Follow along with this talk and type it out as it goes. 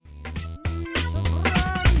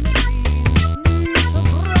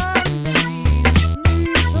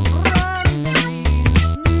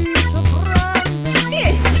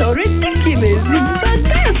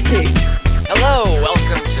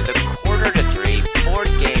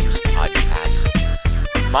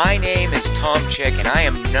My name is Tom Chick, and I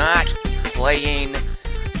am not playing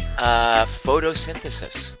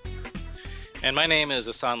photosynthesis. And my name is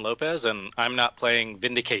Asan Lopez, and I'm not playing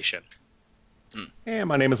Vindication. Hmm. Hey,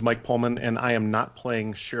 my name is Mike Pullman, and I am not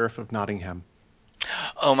playing Sheriff of Nottingham.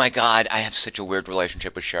 Oh my God, I have such a weird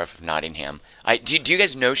relationship with Sheriff of Nottingham. Do you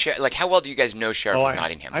guys know Like, how well do you guys know Oh, Sheriff of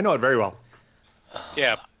Nottingham? I know it very well.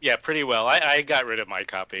 Yeah, pretty well. I got rid of my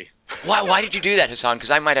copy. Why did you do that, Hassan? Because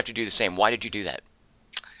I might have to do the same. Why did you do that?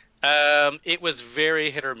 It was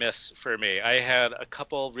very hit or miss for me. I had a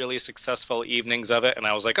couple really successful evenings of it, and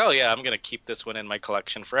I was like, oh yeah, I'm gonna keep this one in my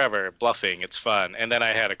collection forever. Bluffing, it's fun. And then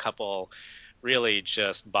I had a couple really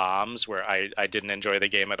just bombs where I didn't enjoy the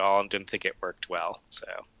game at all and didn't think it worked well. So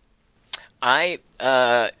I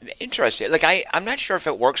interested. Like, I'm not sure if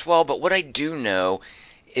it works well, but what I do know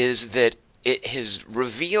is that it has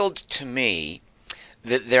revealed to me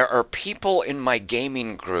that there are people in my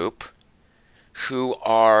gaming group who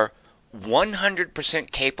are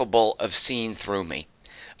 100% capable of seeing through me.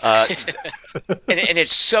 Uh, and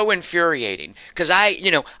it's so infuriating because I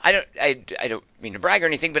don't mean to brag or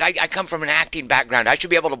anything, but I come from an acting background. I should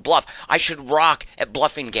be able to bluff. I should rock at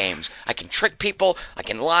bluffing games. I can trick people. I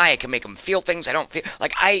can lie. I can make them feel things I don't feel.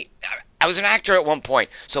 Like I was an actor at one point,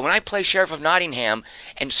 so when I play Sheriff of Nottingham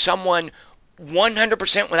and someone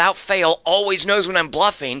 100% without fail always knows when I'm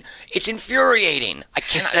bluffing, it's infuriating. I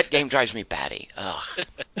cannot. That game drives me batty. Ugh.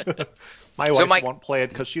 My So wife Mike, won't play it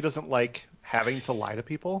because she doesn't like having to lie to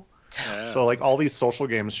people. uh, So, like all these social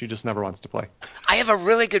games, she just never wants to play. I have a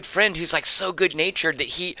really good friend who's like so good natured that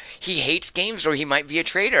he hates games or he might be a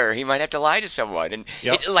traitor. He might have to lie to someone, and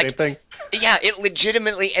Yep, it same like thing. yeah, it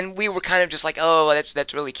legitimately. And we were kind of just like, oh,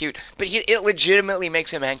 that's really cute, but it legitimately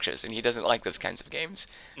makes him anxious, and he doesn't like those kinds of games.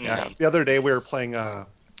 Yeah, mhm. the other day we were playing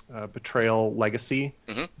Betrayal Legacy,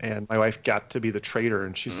 Hmm. and my wife got to be the traitor,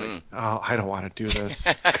 and she's like, Hmm. "Oh, I don't want to do this."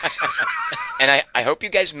 And I hope you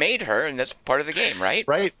guys made her, and that's part of the game, right?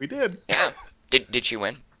 Right, we did. Yeah. Did she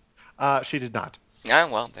win? She did not. Ah,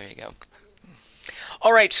 well, there you go.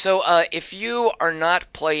 All right, so if you are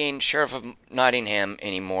not playing Sheriff of Nottingham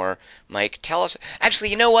anymore, Mike, tell us.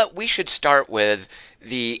 Actually, you know what? We should start with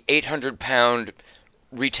the 800-pound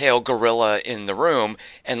retail gorilla in the room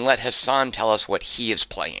and let Hassan tell us what he is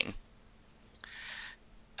playing.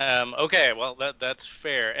 Okay, well that's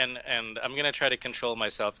fair, and I'm gonna try to control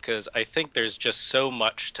myself because I think there's just so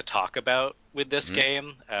much to talk about with this Hmm.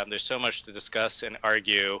 game. There's so much to discuss and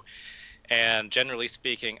argue, and generally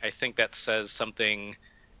speaking, I think that says something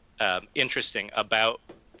interesting about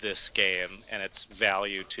this game and its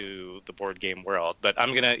value to the board game world. But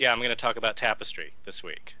I'm gonna talk about Tapestry this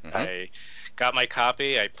week. Hmm. I got my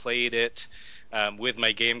copy. I played it with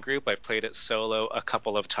my game group. I played it solo a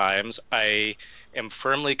couple of times. I am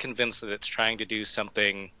firmly convinced that it's trying to do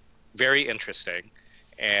something very interesting.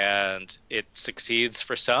 And it succeeds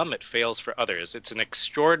for some, it fails for others. It's an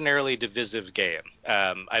extraordinarily divisive game.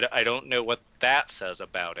 I don't know what that says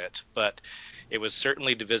about it, but it was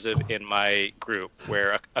certainly divisive in my group,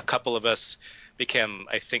 where a couple of us became,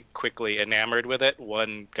 I think, quickly enamored with it.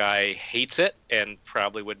 One guy hates it and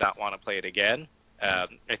probably would not want to play it again. I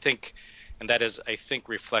think, and that is, I think,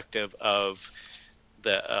 reflective of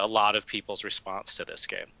a lot of people's response to this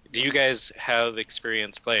game. Do you guys have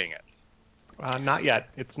experience playing it? Not yet.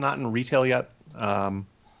 It's not in retail yet.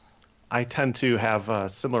 I tend to have a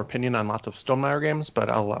similar opinion on lots of Stonemaier games, but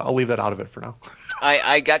I'll leave that out of it for now.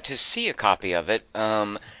 I got to see a copy of it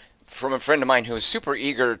from a friend of mine who was super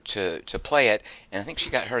eager to play it, and I think she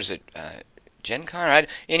got hers at Gen Con.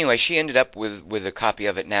 Anyway, she ended up with a copy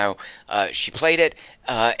of it now. She played it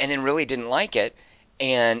and then really didn't like it,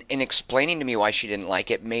 and in explaining to me why she didn't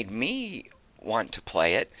like it made me want to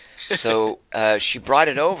play it. So she brought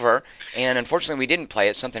it over, and unfortunately we didn't play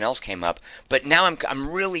it. Something else came up, but now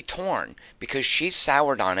I'm really torn because she's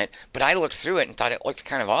soured on it, but I looked through it and thought it looked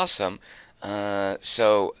kind of awesome.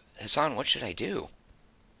 So Hassan, what should I do?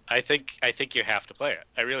 I think you have to play it.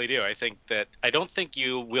 I really do. I don't think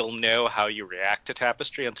you will know how you react to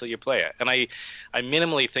Tapestry until you play it. And I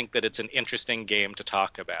minimally think that it's an interesting game to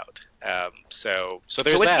talk about. So So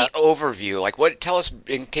there's what's the that. overview? Like, what? Tell us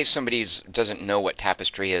in case somebody doesn't know what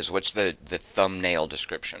tapestry is. What's the thumbnail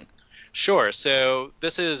description? Sure. So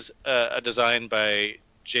this is a design by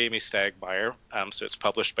Jamie Stagmeyer. So it's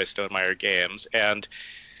published by Stonemaier Games, and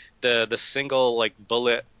the single like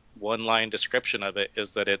bullet one line description of it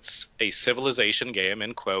is that it's a civilization game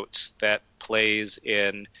in quotes that plays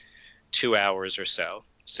in 2 hours or so.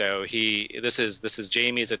 So this is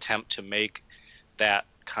Jamie's attempt to make that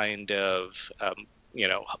kind of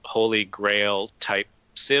holy grail type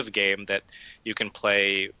Civ game that you can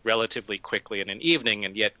play relatively quickly in an evening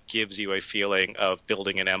and yet gives you a feeling of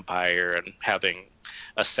building an empire and having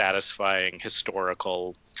a satisfying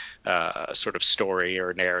historical sort of story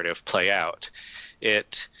or narrative play out.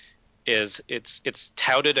 It's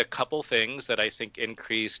touted a couple things that I think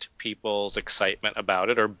increased people's excitement about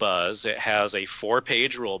it or buzz. It has a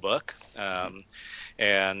 4-page rule book,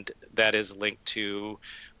 and that is linked to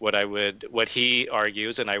what he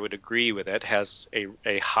argues, and I would agree with it, has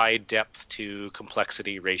a high depth to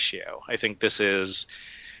complexity ratio. I think this is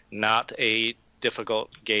not a difficult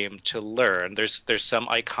game to learn. There's some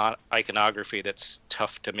iconography that's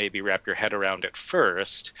tough to maybe wrap your head around at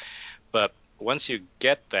first, but once you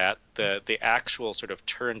get that, the actual sort of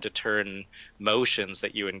turn-to-turn motions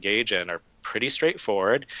that you engage in are pretty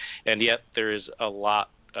straightforward, and yet there is a lot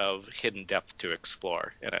of hidden depth to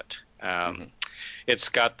explore in it. It's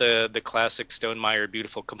got the classic Stonemaier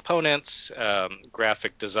beautiful components,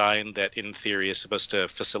 graphic design that in theory is supposed to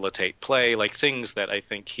facilitate play, like things that I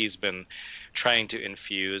think he's been trying to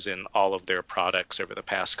infuse in all of their products over the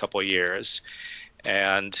past couple years.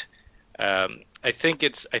 And I think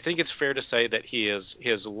it's fair to say that he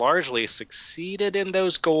has largely succeeded in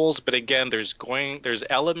those goals, but again, there's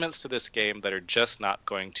elements to this game that are just not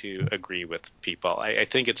going to agree with people. I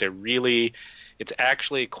think it's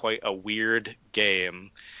actually quite a weird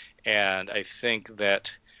game, and I think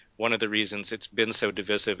that one of the reasons it's been so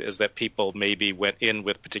divisive is that people maybe went in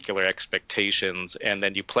with particular expectations, and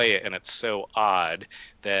then you play it and it's so odd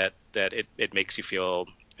that it makes you feel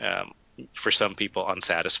for some people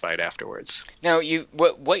unsatisfied afterwards. Now,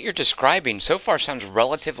 what you're describing so far sounds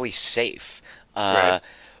relatively safe. Right.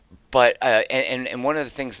 But and one of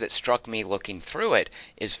the things that struck me looking through it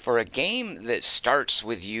is for a game that starts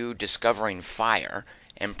with you discovering fire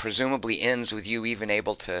and presumably ends with you even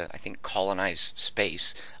able to, I think, colonize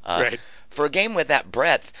space. Right. For a game with that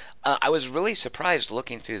breadth, I was really surprised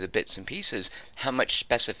looking through the bits and pieces how much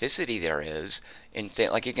specificity there is in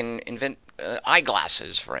like you can invent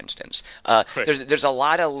eyeglasses, for instance. Right. There's a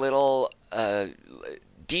lot of little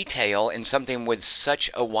detail in something with such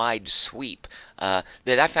a wide sweep that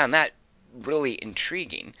I found that really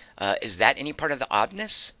intriguing. Is that any part of the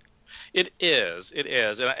oddness? It is. It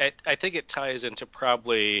is. And I think it ties into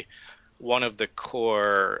probably one of the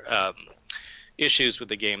core issues with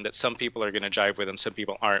the game that some people are going to jive with and some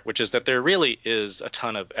people aren't, which is that there really is a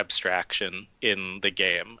ton of abstraction in the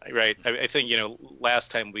game, right? I think, last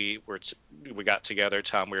time we got together,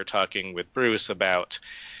 Tom, we were talking with Bruce about,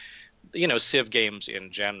 Civ games in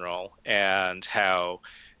general and how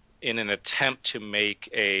in an attempt to make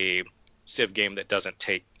a Civ game that doesn't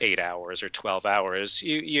take 8 hours or 12 hours,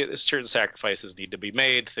 certain sacrifices need to be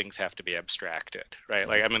made. Things have to be abstracted, right?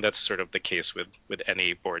 Like, I mean, that's sort of the case with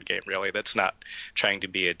any board game, really. That's not trying to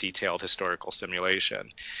be a detailed historical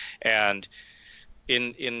simulation. And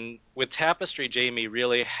in with Tapestry, Jamie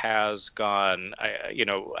really has gone,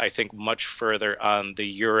 I think, much further on the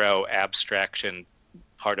Euro abstraction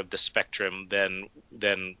part of the spectrum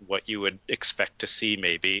than what you would expect to see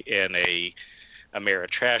maybe in a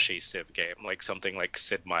Ameritrashy Civ game, like something like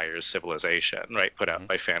Sid Meier's Civilization, right, put out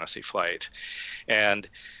by Fantasy Flight. And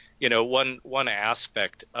one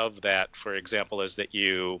aspect of that, for example, is that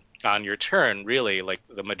you, on your turn, really, like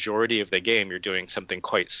the majority of the game, you're doing something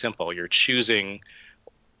quite simple. You're choosing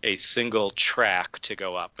a single track to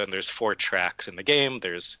go up, and there's 4 tracks in the game.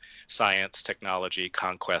 There's science, technology,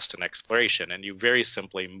 conquest, and exploration, and you very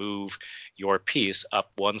simply move your piece up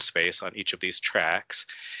 1 space on each of these tracks,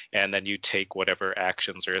 and then you take whatever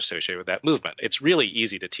actions are associated with that movement. It's really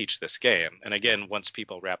easy to teach this game, and again, once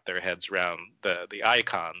people wrap their heads around the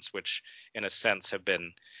icons, which in a sense have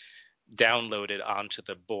been downloaded onto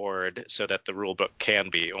the board so that the rule book can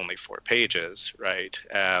be only 4 pages, right?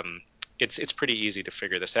 It's pretty easy to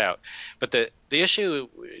figure this out. But the issue,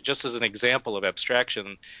 just as an example of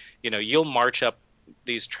abstraction, you'll march up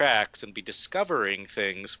these tracks and be discovering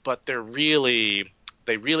things, but they really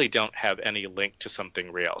don't have any link to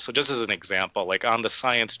something real. So just as an example, like on the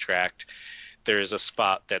science track, there's a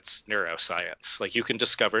spot that's neuroscience. Like you can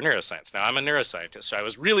discover neuroscience. Now I'm a neuroscientist, so I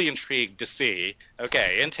was really intrigued to see,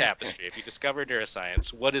 okay, in Tapestry, if you discover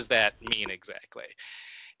neuroscience, what does that mean exactly?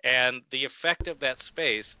 And the effect of that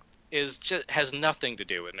space has nothing to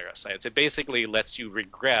do with neuroscience. It basically lets you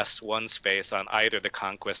regress 1 space on either the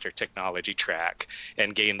conquest or technology track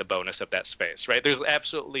and gain the bonus of that space, right? There's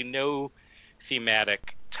absolutely no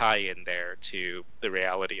thematic tie-in there to the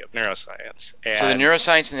reality of neuroscience. So the And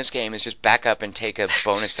neuroscience in this game is just back up and take a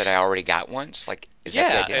bonus that I already got once. Like, is that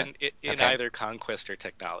the yeah, idea? and in Okay. either conquest or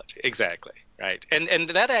technology. Exactly. Right. And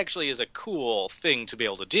that actually is a cool thing to be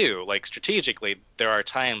able to do. Like strategically, there are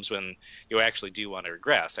times when you actually do want to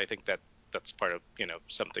regress. I think that that's part of,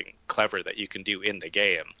 something clever that you can do in the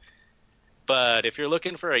game. But if you're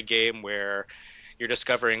looking for a game where you're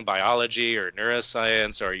discovering biology or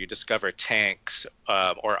neuroscience, or you discover tanks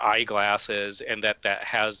or eyeglasses, and that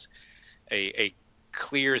has a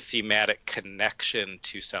clear thematic connection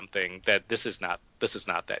to something, that this is not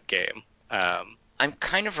that game. I'm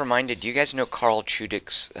kind of reminded. Do you guys know Carl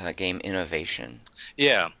Chudik's game Innovation?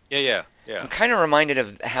 Yeah. I'm kind of reminded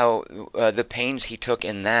of how the pains he took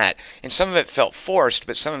in that, and some of it felt forced,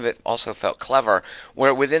 but some of it also felt clever.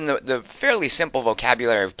 Where within the fairly simple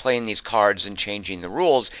vocabulary of playing these cards and changing the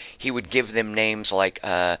rules, he would give them names like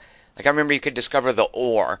I remember you could discover the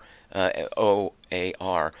OR,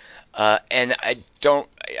 OAR, and I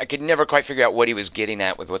could never quite figure out what he was getting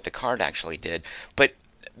at with what the card actually did, but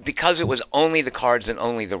because it was only the cards and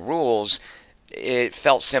only the rules, it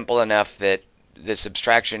felt simple enough that this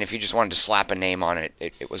abstraction, if you just wanted to slap a name on it,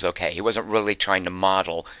 it was okay. He wasn't really trying to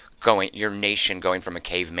model your nation going from a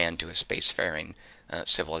caveman to a spacefaring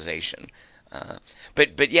civilization.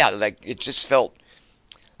 But yeah, like it just felt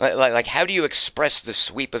like how do you express the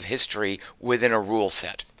sweep of history within a rule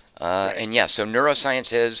set? Right. And yeah, so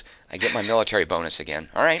neuroscience is I get my military bonus again.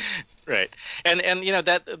 All right. Right. And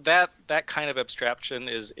that kind of abstraction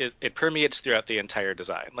it permeates throughout the entire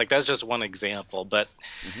design. Like that's just one example, but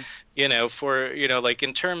Hmm. for like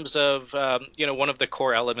in terms of one of the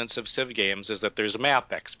core elements of Civ games is that there's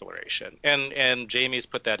map exploration, and Jamie's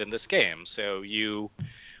put that in this game. So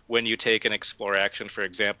when you take an explore action, for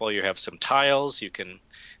example, you have some tiles. You can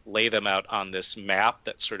lay them out on this map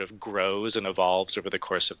that sort of grows and evolves over the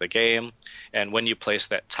course of the game. And when you place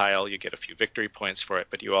that tile, you get a few victory points for it,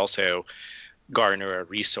 but you also garner a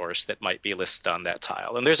resource that might be listed on that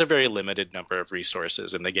tile. And there's a very limited number of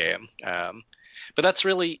resources in the game. But that's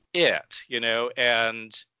really it.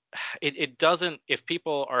 And it doesn't, if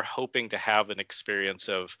people are hoping to have an experience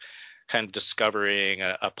of kind of discovering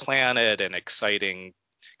a planet and exciting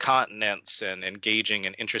continents and engaging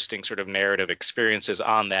in interesting sort of narrative experiences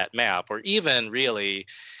on that map, or even really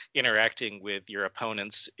interacting with your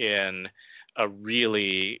opponents in a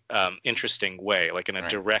really interesting way, like in a Right.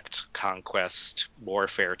 direct conquest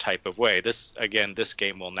warfare type of way. This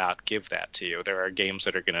game will not give that to you. There are games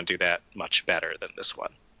that are going to do that much better than this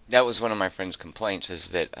one. That was one of my friend's complaints is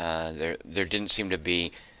that there didn't seem to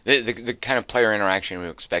be the kind of player interaction we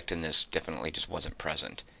would expect in this definitely just wasn't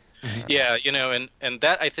present. Mhm. Yeah, and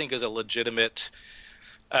that I think is a legitimate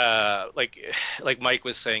like Mike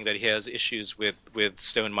was saying that he has issues with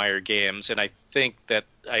Stonemaier games, and I think that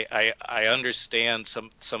I understand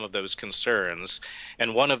some of those concerns,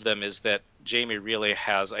 and one of them is that Jamie really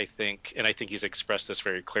has, I think, and I think he's expressed this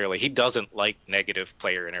very clearly, he doesn't like negative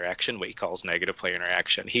player interaction, what he calls negative player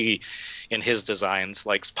interaction. He, in his designs,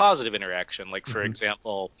 likes positive interaction. Like, for Mhm.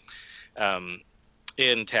 example, um,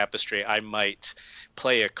 in Tapestry, I might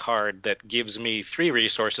play a card that gives me 3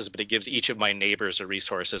 resources, but it gives each of my neighbors a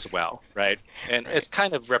resource as well, right? And Right. it's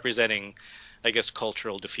kind of representing, I guess,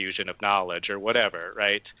 cultural diffusion of knowledge or whatever,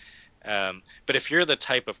 right? But if you're the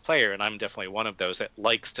type of player, and I'm definitely one of those that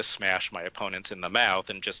likes to smash my opponents in the mouth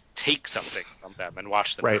and just take something from them and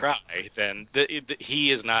watch them Right. cry, then he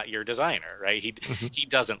is not your designer, right? He Mhm. he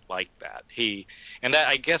doesn't like that. And that,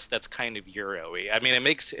 I guess, that's kind of Euro-y. I mean, it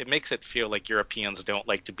makes it feel like Europeans don't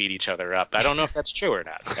like to beat each other up. I don't know if that's true or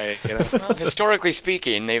not. Well, historically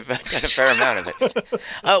speaking, they've done a fair amount of it.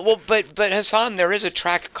 Well, but Hassan, there is a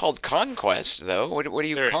track called Conquest, though. What are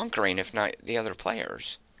you There conquering if not the other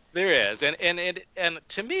players? There is, and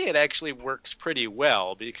to me, it actually works pretty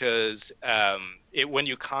well because when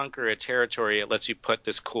you conquer a territory, it lets you put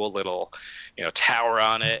this cool little, tower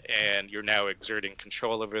on it, and you're now exerting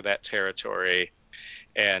control over that territory,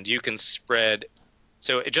 and you can spread.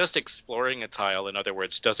 So just exploring a tile, in other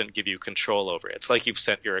words, doesn't give you control over it. It's like you've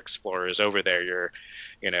sent your explorers over there.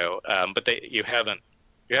 But you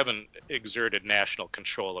haven't exerted national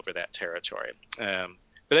control over that territory.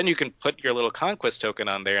 But then you can put your little conquest token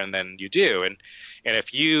on there, and then you do. And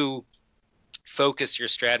if you focus your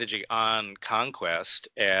strategy on conquest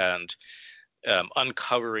and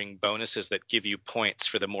uncovering bonuses that give you points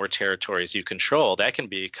for the more territories you control, that can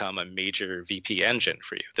become a major VP engine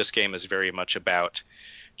for you. This game is very much about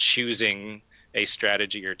choosing a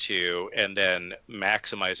strategy or two and then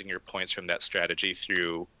maximizing your points from that strategy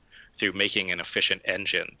through through making an efficient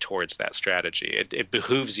engine towards that strategy. It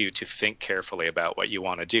behooves you to think carefully about what you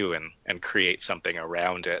want to do and create something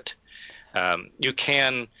around it. You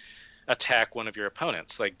can attack one of your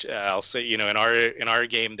opponents. Like I'll say, in our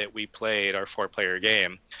game that we played, our 4-player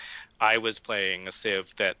game, I was playing a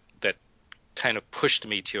Civ that kind of pushed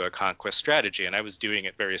me to a conquest strategy, and I was doing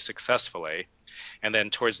it very successfully. And then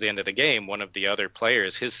towards the end of the game, one of the other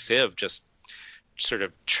players, his Civ just sort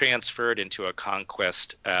of transferred into a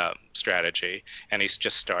conquest strategy, and he's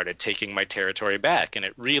just started taking my territory back, and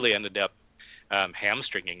it really ended up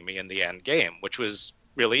hamstringing me in the end game, which was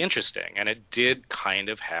really interesting, and it did kind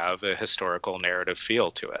of have a historical narrative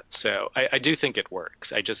feel to it. So I do think it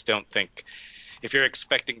works. I just don't think, if you're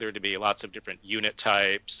expecting there to be lots of different unit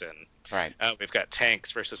types and Right. We've got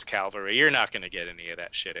tanks versus cavalry, you're not going to get any of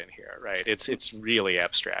that shit in here, right? It's really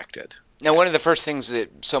abstracted. Now, one of the first things that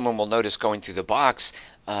someone will notice going through the box,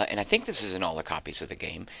 and I think this is in all the copies of the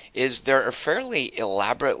game, is there are fairly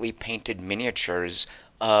elaborately painted miniatures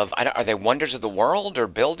of, are they wonders of the world or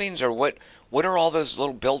buildings, or what? What are all those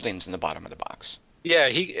little buildings in the bottom of the box? Yeah,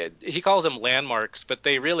 he calls them landmarks, but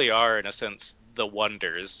they really are, in a sense, the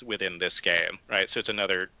wonders within this game, right? So it's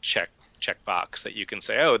another check box that you can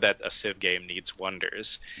say, oh, that a Civ game needs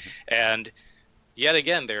wonders. And yet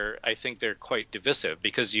again, I think they're quite divisive,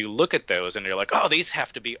 because you look at those and you're like, oh, these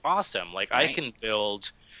have to be awesome. Like, Right. I can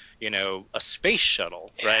build, a space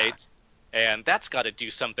shuttle, right? And that's got to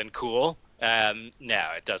do something cool. No,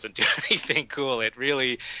 it doesn't do anything cool. It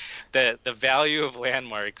really, the value of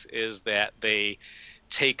landmarks is that they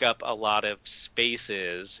take up a lot of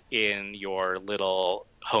spaces in your little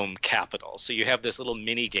home capital. So you have this little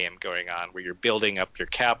mini game going on where you're building up your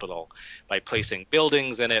capital by placing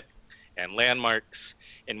buildings in it and landmarks.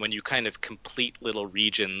 And when you kind of complete little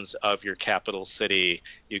regions of your capital city,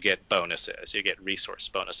 you get bonuses, you get resource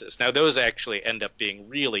bonuses. Now, those actually end up being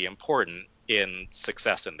really important in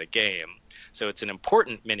success in the game. So it's an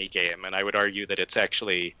important mini game, and I would argue that it's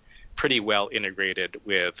actually pretty well integrated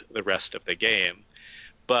with the rest of the game.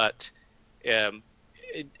 But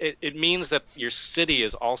it means that your city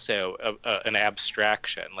is also an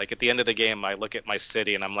abstraction. Like, at the end of the game, I look at my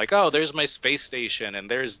city and I'm like, oh, there's my space station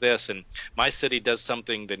and there's this, and my city does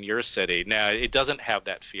something than your city. Now, it doesn't have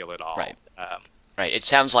that feel at all. Right. Right. It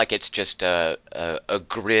sounds like it's just a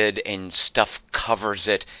grid and stuff covers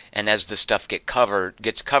it, and as the stuff gets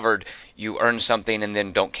covered, you earn something and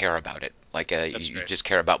then don't care about it. Like you right. just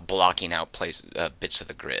care about blocking out bits of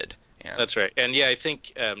the grid. Yeah. That's right. And yeah, I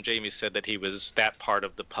think Jamie said that that part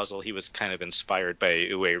of the puzzle, he was kind of inspired by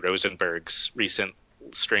Uwe Rosenberg's recent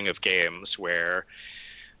string of games where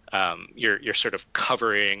you're sort of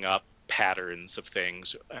covering up patterns of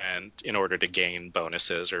things and in order to gain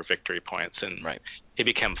bonuses or victory points. And Right. he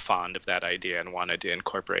became fond of that idea and wanted to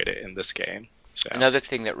incorporate it in this game. So Another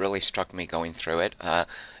thing that really struck me going through it,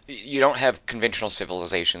 you don't have conventional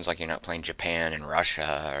civilizations, like you're not playing Japan and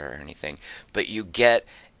Russia or anything, but you get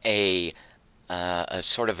a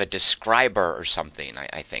sort of a describer or something.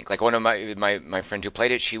 I think, like one of my friend who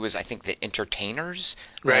played it, she was, I think, the entertainers.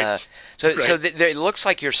 Right. It looks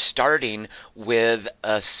like you're starting with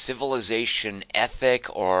a civilization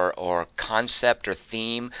ethic or concept or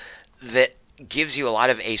theme that gives you a lot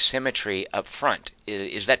of asymmetry up front.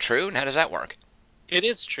 Is that true? And how does that work? It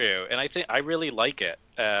is true, and I think I really like it.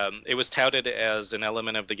 It was touted as an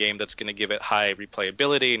element of the game that's going to give it high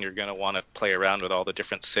replayability, and you're going to want to play around with all the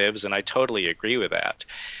different civs, and I totally agree with that.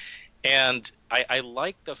 And I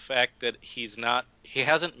like the fact that he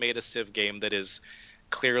hasn't made a civ game that is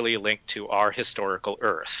clearly linked to our historical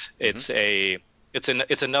Earth. It's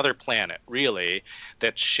another planet, really,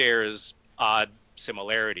 that shares odd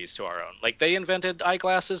similarities to our own. Like, they invented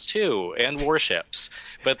eyeglasses too, and warships,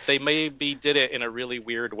 but they maybe did it in a really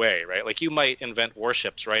weird way, right? Like, you might invent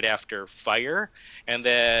warships right after fire, and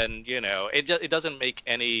then it doesn't make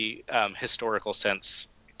any historical sense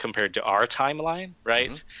compared to our timeline,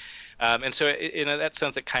 right? And so in that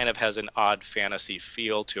sense, it kind of has an odd fantasy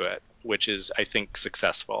feel to it, which is, I think,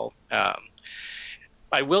 successful.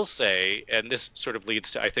 I will say, and this sort of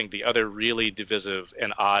leads to, I think, the other really divisive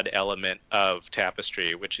and odd element of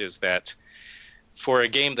Tapestry, which is that for a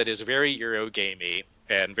game that is very Eurogamey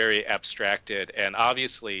and very abstracted and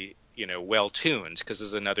obviously, well tuned, because this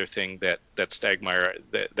is another thing that Stagmire,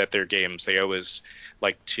 that their games, they always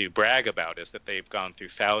like to brag about, is that they've gone through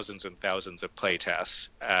thousands and thousands of playtests.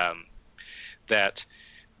 That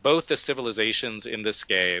both the civilizations in this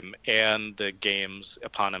game and the game's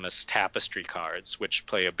eponymous tapestry cards, which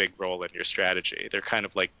play a big role in your strategy, they're kind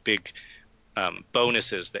of like big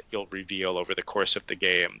bonuses that you'll reveal over the course of the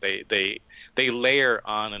game. They layer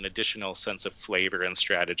on an additional sense of flavor and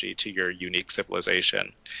strategy to your unique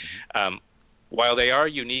civilization. While they are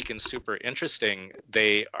unique and super interesting,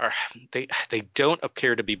 they don't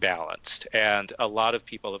appear to be balanced, and a lot of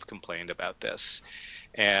people have complained about this,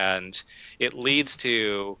 and it leads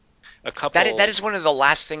to a couple. That is one of the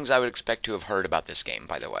last things I would expect to have heard about this game,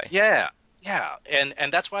 by the way. Yeah, yeah,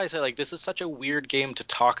 and that's why I say like this is such a weird game to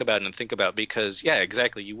talk about and think about because yeah,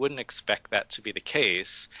 exactly, you wouldn't expect that to be the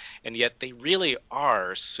case, and yet they really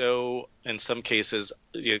are so in some cases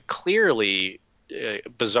clearly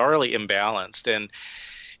bizarrely imbalanced. And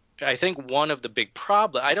I think one of the big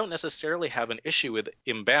problems, I don't necessarily have an issue with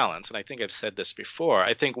imbalance, and I think I've said this before.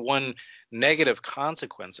 I think one negative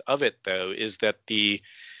consequence of it, though, is that the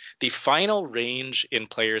final range in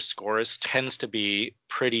players' scores tends to be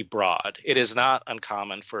pretty broad. It is not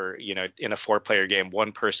uncommon for, in a 4-player game,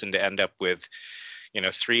 one person to end up with,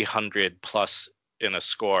 300 plus in a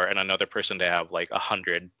score and another person to have like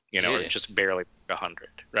 100, or just barely 100,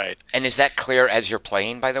 right? And is that clear as you're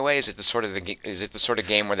playing, by the way? Is it the sort of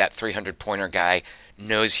game where that 300 pointer guy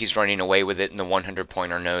knows he's running away with it and the 100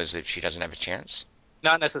 pointer knows that she doesn't have a chance?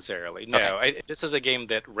 Not necessarily. No, Okay. this is a game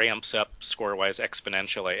that ramps up score-wise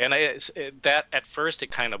exponentially, and that at first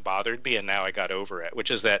it kind of bothered me, and now I got over it.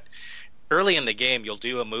 Which is that early in the game you'll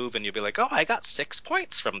do a move and you'll be like, "Oh, I got 6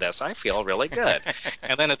 points from this. I feel really good."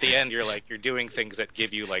 And then at the end you're doing things that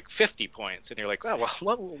give you like 50 points, and you're like, "Well,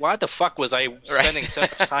 why the fuck was I spending so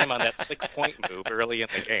much time on that 6-point move early in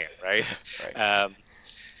the game, right?" Right.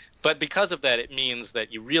 But because of that, it means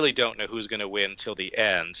that you really don't know who's going to win till the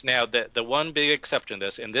end. Now, the one big exception to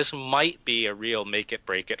this, and this might be a real make it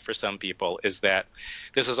break it for some people, is that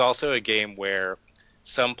this is also a game where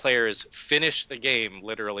some players finish the game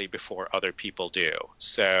literally before other people do.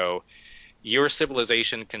 So your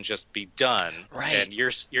civilization can just be done, Right. and your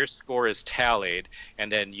score is tallied,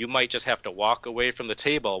 and then you might just have to walk away from the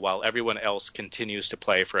table while everyone else continues to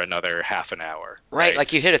play for another half an hour. Right,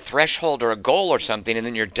 like you hit a threshold or a goal or something and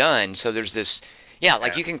then you're done. So there's this, yeah,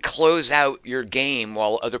 like Yeah. you can close out your game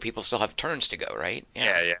while other people still have turns to go, right?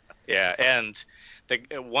 Yeah. And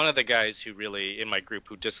one of the guys who really in my group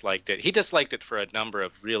who disliked it, he disliked it for a number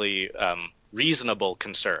of really reasonable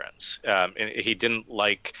concerns. And he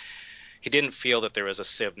didn't feel that there was a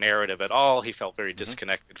Civ narrative at all. He felt very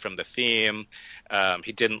disconnected from the theme.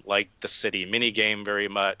 He didn't like the city minigame very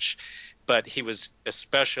much. But he was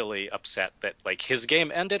especially upset that like his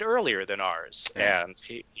game ended earlier than ours, and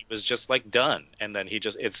he was just like done. And then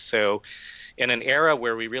it's so in an era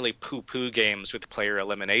where we really poo-poo games with player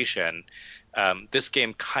elimination, this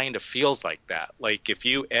game kind of feels like that. Like if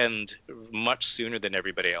you end much sooner than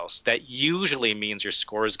everybody else, that usually means your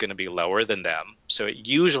score is going to be lower than them. So it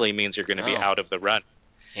usually means you're going to be out of the run.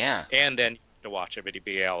 Yeah. And then you have to watch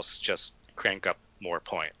everybody else just crank up more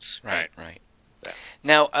points. Right. Yeah.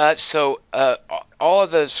 Now, so all of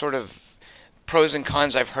the sort of pros and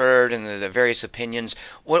cons I've heard and the various opinions,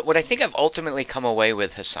 what I think I've ultimately come away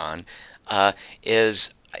with, Hassan,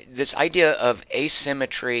 is this idea of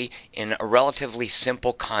asymmetry in a relatively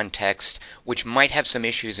simple context, which might have some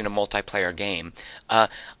issues in a multiplayer game. I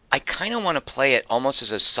kind of want to play it almost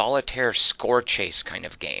as a solitaire score chase kind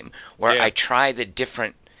of game, where I try the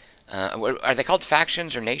different. Are they called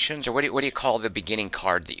factions or nations, or what do you call the beginning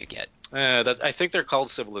card that you get? I think they're called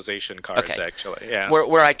civilization cards, actually. Yeah.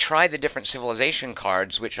 Where I try the different civilization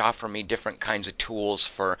cards, which offer me different kinds of tools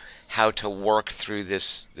for how to work through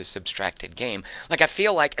this abstracted game. Like I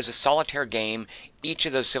feel like as a solitaire game, each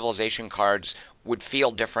of those civilization cards would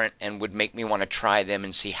feel different and would make me want to try them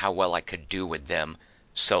and see how well I could do with them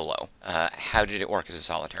solo. How did it work as a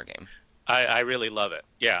solitaire game? I really love it.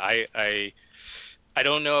 Yeah, I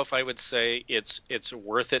don't know if I would say it's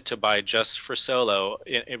worth it to buy just for solo.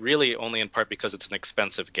 It really only in part because it's an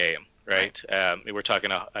expensive game, right? We're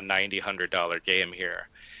talking a $90-$100 game here,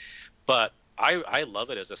 but I love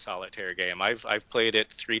it as a solitaire game. I've played it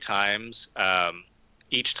 3 times.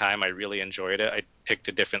 Each time I really enjoyed it. I picked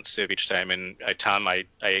a different civ each time, and Tom, I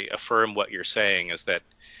affirm what you're saying is that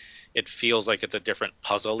it feels like it's a different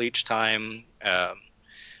puzzle each time.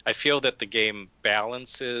 I feel that the game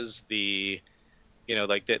balances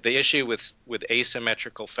like the issue with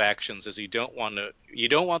asymmetrical factions is you don't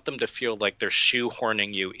want them to feel like they're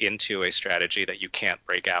shoehorning you into a strategy that you can't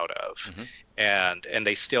break out of, and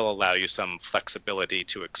they still allow you some flexibility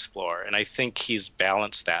to explore. And I think he's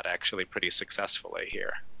balanced that actually pretty successfully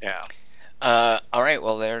here. Yeah. All right.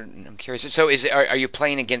 Well, there. I'm curious. So, are you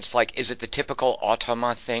playing against like? Is it the typical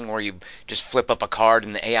Automa thing where you just flip up a card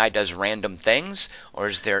and the AI does random things, or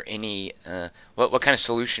is there any? What kind of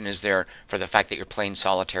solution is there for the fact that you're playing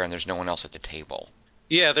solitaire and there's no one else at the table?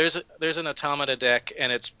 Yeah, there's an automata deck,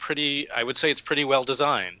 and it's pretty. I would say it's pretty well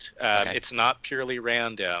designed. Okay. It's not purely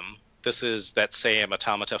random. This is that same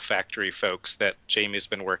Automata Factory folks that Jamie's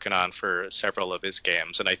been working on for several of his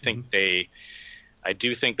games, and I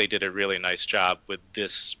do think they did a really nice job with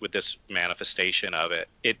this manifestation of it.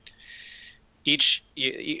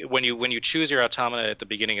 When you choose your automata at the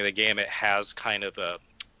beginning of the game, it has kind of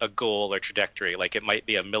a goal or trajectory. Like it might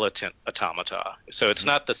be a militant automata, so it's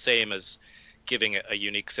not the same as giving it a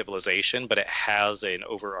unique civilization, but it has an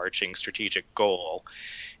overarching strategic goal,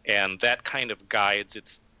 and that kind of guides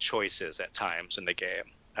its choices at times in the game.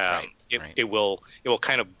 Right. It will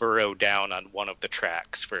kind of burrow down on one of the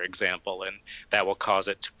tracks, for example, and that will cause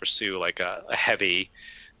it to pursue like a heavy,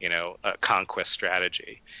 a conquest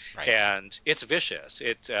strategy. Right. And it's vicious.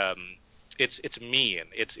 It's mean.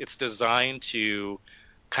 It's designed to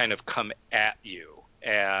kind of come at you,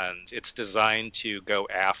 and it's designed to go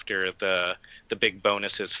after the big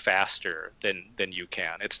bonuses faster than you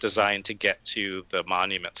can. It's designed to get to the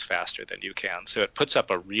monuments faster than you can. So it puts up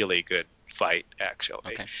a really good fight,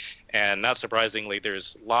 actually. Okay. And not surprisingly,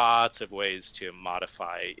 there's lots of ways to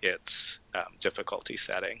modify its difficulty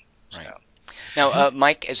setting. Right. So. Now,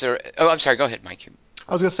 Mike, is there? Oh, I'm sorry. Go ahead, Mike.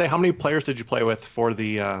 I was gonna say, how many players did you play with for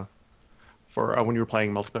the when you were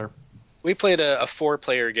playing multiplayer? We played a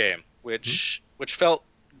 4-player game, which felt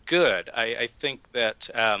good. I think that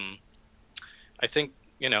I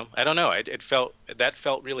don't know. It felt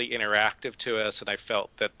really interactive to us, and I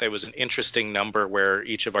felt that there was an interesting number where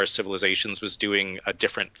each of our civilizations was doing a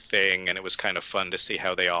different thing, and it was kind of fun to see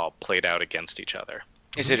how they all played out against each other.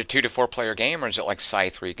 Is it a 2 to 4 player game, or is it like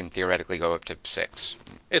Scythe where you can theoretically go up to 6?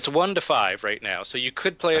 It's 1 to 5 right now, so you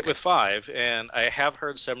could play it with 5, and I have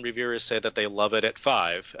heard some reviewers say that they love it at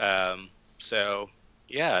 5. So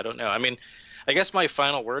yeah, I don't know. I mean, I guess my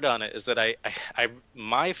final word on it is that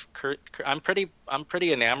I'm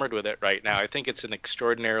pretty enamored with it right now. I think it's an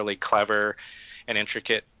extraordinarily clever and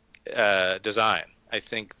intricate design. I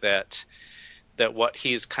think that what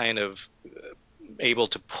he's kind of able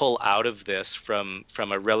to pull out of this from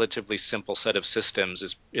a relatively simple set of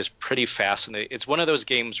systems is pretty fascinating. It's one of those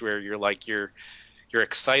games where you're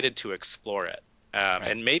excited to explore it,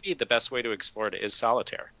 and maybe the best way to explore it is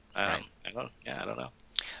solitaire. Right. I don't know.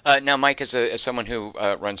 Now, Mike, as someone who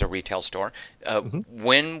runs a retail store,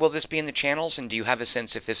 when will this be in the channels, and do you have a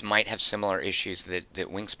sense if this might have similar issues that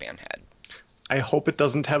Wingspan had? I hope it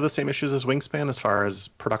doesn't have the same issues as Wingspan as far as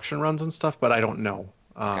production runs and stuff, but I don't know.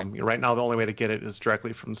 Right now, the only way to get it is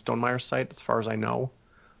directly from Stonemaier's site, as far as I know.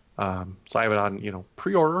 So I have it on,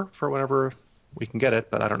 pre-order for whenever we can get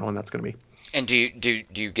it, but I don't know when that's going to be. And do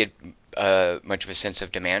you get much of a sense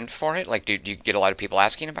of demand for it? Like, do you get a lot of people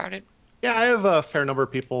asking about it? Yeah, I have a fair number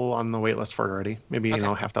of people on the wait list for it already. Maybe,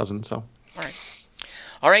 half dozen, so.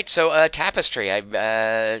 All right, so Tapestry,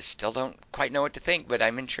 I still don't quite know what to think, but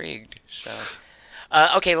I'm intrigued. So,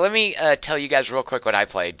 okay, let me tell you guys real quick what I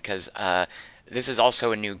played, because this is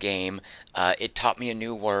also a new game. It taught me a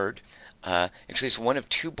new word. Actually, it's one of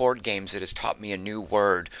 2 board games that has taught me a new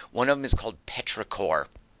word. One of them is called Petrichor.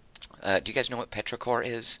 Do you guys know what Petrichor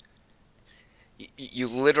is? You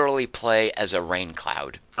literally play as a rain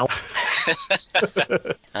cloud.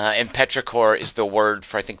 And petrichor is the word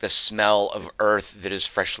for, I think, the smell of earth that has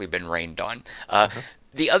freshly been rained on.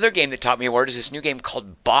 The other game that taught me a word is this new game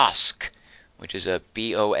called Bosk, which is a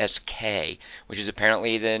B-O-S-K, which is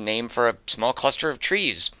apparently the name for a small cluster of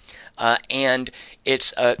trees. And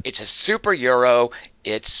it's a super Euro.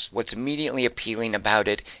 What's immediately appealing about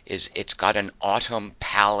it is it's got an autumn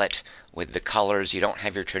palette with the colors. You don't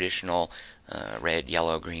have your traditional red,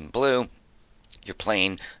 yellow, green, blue. You're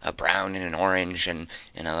playing a brown and an orange and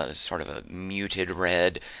a sort of a muted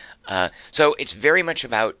red. So it's very much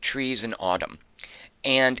about trees and autumn.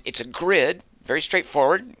 And it's a grid, very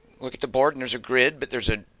straightforward. Look at the board and there's a grid, but there's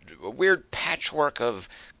a weird patchwork of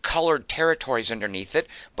colored territories underneath it.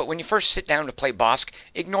 But when you first sit down to play Bosk,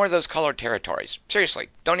 ignore those colored territories. Seriously,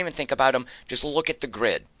 don't even think about them. Just look at the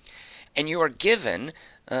grid. And you are given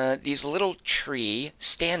these little tree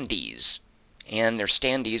standees. And they're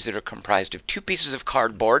standees that are comprised of 2 pieces of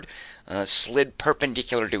cardboard slid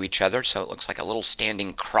perpendicular to each other, so it looks like a little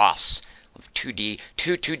standing cross of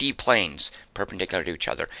 2D planes perpendicular to each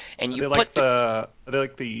other. And are they like the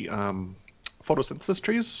photosynthesis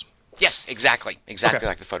trees? Yes, exactly Okay.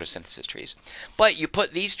 Like the photosynthesis trees. But you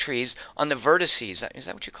put these trees on the vertices. Is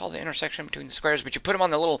that what you call the intersection between the squares? But you put them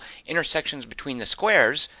on the little intersections between the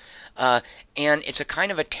squares, And it's a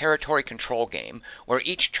kind of a territory control game where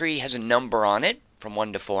each tree has a number on it from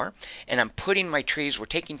 1 to 4, and we're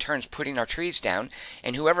taking turns putting our trees down,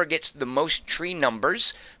 and whoever gets the most tree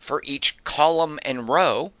numbers for each column and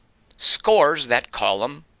row scores that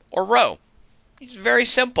column or row. It's very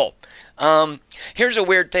simple. Here's a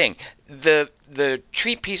weird thing. The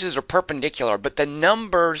tree pieces are perpendicular, but the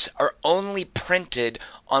numbers are only printed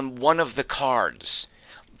on one of the cards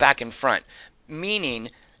back and front.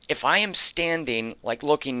 Meaning, if I am standing, like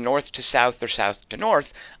looking north to south or south to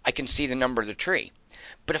north, I can see the number of the tree.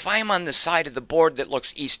 But if I am on the side of the board that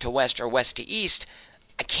looks east to west or west to east,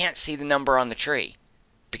 I can't see the number on the tree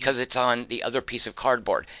because it's on the other piece of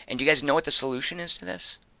cardboard. And do you guys know what the solution is to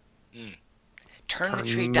this? Mm. Turn the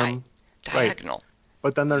tree them diagonal. right.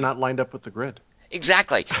 But then they're not lined up with the grid.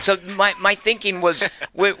 Exactly. So my thinking was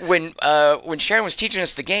when Sharon was teaching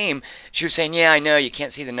us the game, she was saying, "Yeah, I know you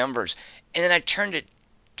can't see the numbers," and then I turned it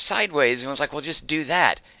sideways and was like, "Well, just do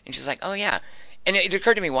that." And she's like, "Oh yeah." And it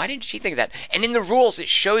occurred to me, why didn't she think of that? And in the rules, it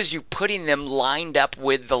shows you putting them lined up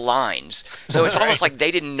with the lines. So it's almost like they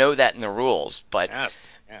didn't know that in the rules. But Yeah.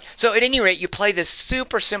 Yeah. so at any rate, you play this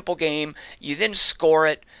super simple game. You then score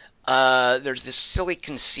it. There's this silly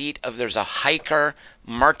conceit of there's a hiker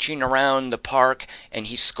marching around the park, and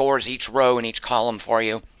he scores each row and each column for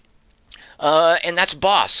you. And that's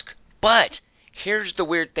Bosk. But here's the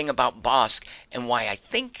weird thing about Bosk, and why I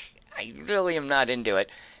think I really am not into it.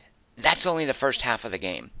 That's only the first half of the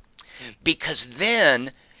game. Because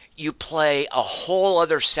then you play a whole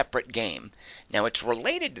other separate game. Now, it's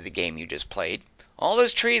related to the game you just played. All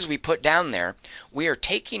those trees we put down there, we are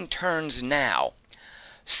taking turns now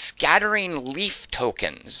scattering leaf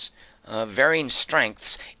tokens, varying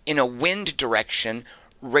strengths, in a wind direction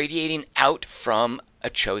radiating out from a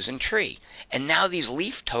chosen tree. And now these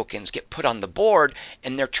leaf tokens get put on the board,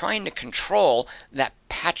 and they're trying to control that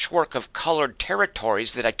patchwork of colored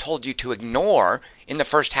territories that I told you to ignore in the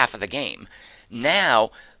first half of the game.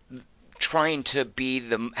 Now, trying to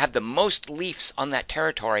have the most leaves on that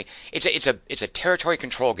territory. It's a territory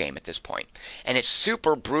control game at this point, and it's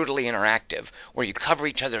super brutally interactive, where you cover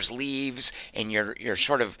each other's leaves, and you're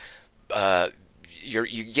sort of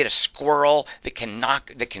you get a squirrel that can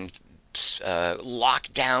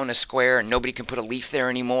lock down a square, and nobody can put a leaf there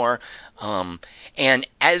anymore. And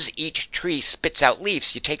as each tree spits out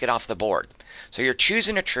leaves, you take it off the board. So you're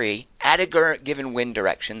choosing a tree at a given wind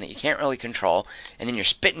direction that you can't really control, and then you're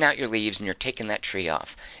spitting out your leaves and you're taking that tree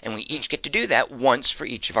off. And we each get to do that once for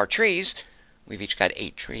each of our trees. We've each got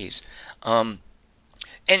 8 trees. And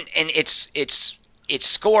it's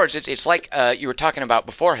scores. It's like you were talking about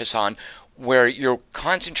before, Hassan, where you're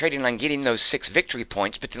concentrating on getting those 6 victory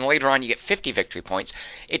points, but then later on you get 50 victory points.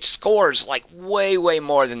 It scores like way, way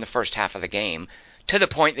more than the first half of the game, to the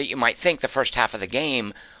point that you might think the first half of the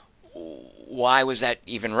game, why was that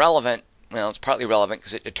even relevant? Well, it's partly relevant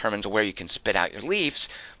because it determines where you can spit out your leaves,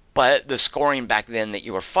 but the scoring back then that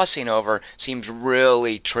you were fussing over seems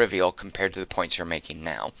really trivial compared to the points you're making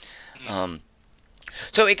now.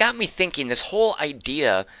 So it got me thinking, this whole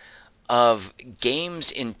idea of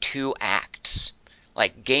games in 2 acts,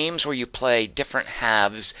 like games where you play different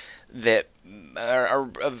halves that are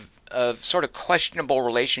of sort of questionable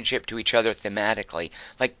relationship to each other thematically.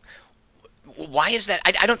 Like, why is that?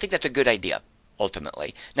 I don't think that's a good idea,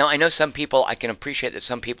 ultimately. Now, I know I can appreciate that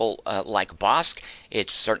some people like Bosk.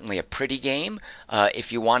 It's certainly a pretty game.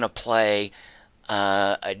 If you want to play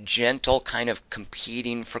a gentle kind of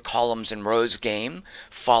competing for columns and rows game,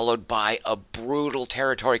 followed by a brutal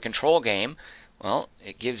territory control game, well,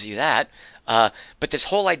 it gives you that. But this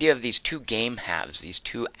whole idea of these 2 game halves, these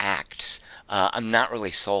 2 acts, I'm not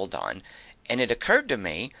really sold on. And it occurred to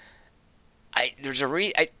me, I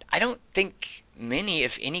don't think many,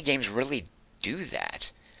 if any, games really do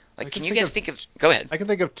that. Like, can you guys think of? Go ahead. I can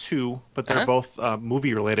think of 2, but they're both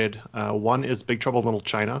movie related. One is Big Trouble in Little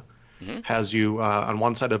China. Has you on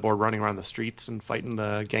one side of the board running around the streets and fighting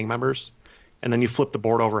the gang members, and then you flip the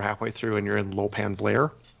board over halfway through and you're in Lopan's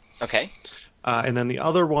lair. Okay. And then the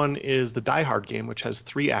other one is the Die Hard game, which has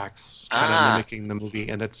 3 acts, kind of mimicking the movie,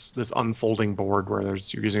 and it's this unfolding board where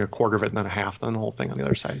you're using a quarter of it and then a half, then the whole thing on the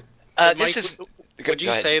other side. Would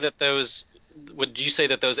you say that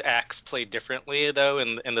those acts play differently, though,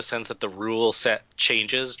 in the sense that the rule set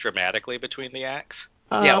changes dramatically between the acts?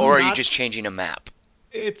 Yeah, or are you just changing a map?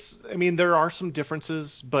 There are some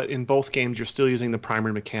differences, but in both games you're still using the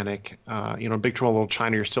primary mechanic. In Big Trouble in Little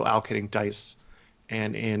China you're still allocating dice,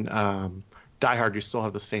 and in Die Hard you still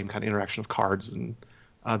have the same kind of interaction of cards and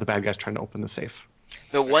the bad guys trying to open the safe.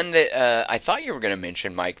 The one that I thought you were going to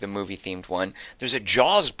mention, Mike, the movie-themed one, there's a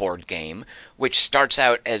Jaws board game, which starts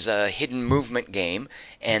out as a hidden movement game,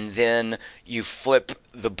 and then you flip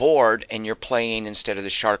the board, and you're playing, instead of the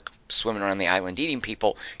shark swimming around the island eating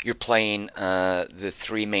people, you're playing the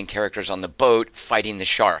three main characters on the boat fighting the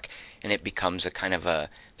shark. And it becomes a kind of the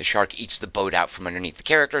shark eats the boat out from underneath the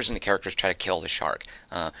characters, and the characters try to kill the shark.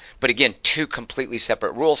 But again, two completely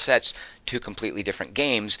separate rule sets, two completely different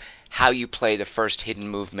games. How you play the first hidden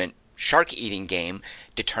movement shark eating game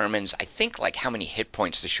determines, I think, like how many hit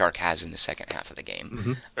points the shark has in the second half of the game.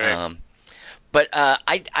 Mm-hmm. Right. But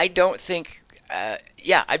I don't think,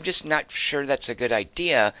 yeah, I'm just not sure that's a good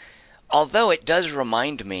idea. Although it does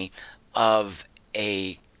remind me of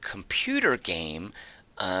a computer game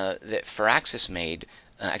that Firaxis made,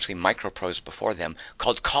 actually Microprose before them,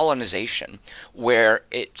 called Colonization, where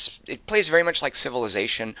it plays very much like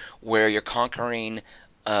Civilization, where you're conquering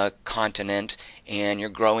a continent and you're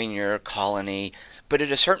growing your colony. But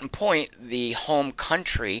at a certain point, the home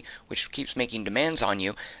country, which keeps making demands on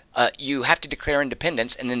you, you have to declare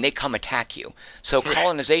independence, and then they come attack you. So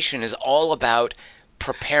colonization is all about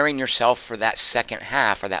preparing yourself for that second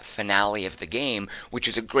half or that finale of the game, which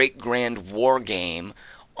is a great grand war game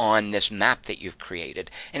on this map that you've created.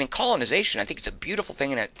 And in colonization, I think it's a beautiful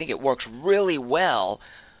thing, and I think it works really well,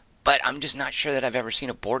 but I'm just not sure that I've ever seen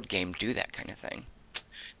a board game do that kind of thing.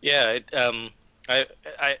 Yeah, I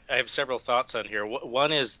have several thoughts on here.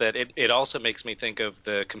 One is that it also makes me think of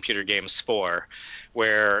the computer game Spore,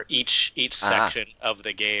 where each section of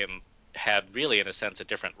the game had really, in a sense, a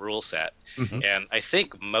different rule set. Mm-hmm. And I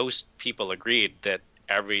think most people agreed that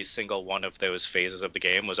every single one of those phases of the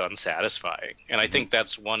game was unsatisfying. And I think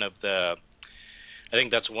that's one of the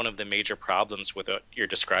major problems with what you're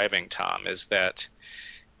describing, Tom, is that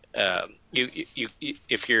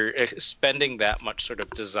if you're spending that much sort of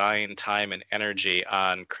design time and energy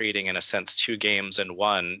on creating, in a sense, two games in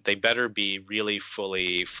one, they better be really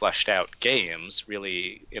fully fleshed out games,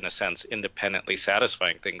 really, in a sense, independently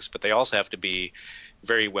satisfying things, but they also have to be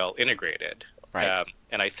very well integrated. Right.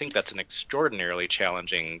 And I think that's an extraordinarily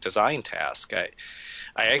challenging design task.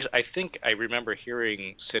 I think I remember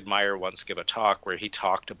hearing Sid Meier once give a talk where he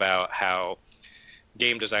talked about how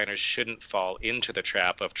game designers shouldn't fall into the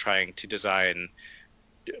trap of trying to design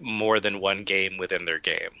more than one game within their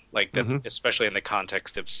game. Like that, especially in the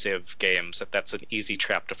context of Civ games, that's an easy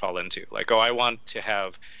trap to fall into. Like, oh, I want to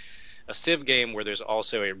have a Civ game where there's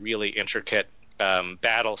also a really intricate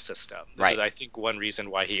battle system. This is, I think, one reason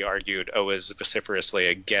why he argued always vociferously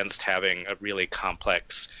against having a really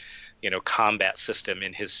complex combat system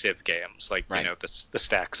in his Civ games, like the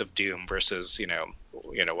stacks of Doom versus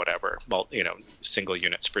whatever, single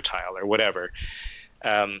units per tile or whatever.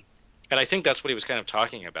 And I think that's what he was kind of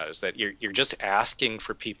talking about, is that you're just asking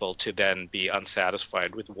for people to then be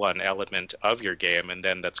unsatisfied with one element of your game, and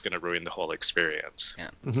then that's going to ruin the whole experience. Yeah.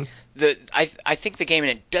 Mm-hmm. I think the game,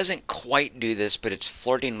 and it doesn't quite do this, but it's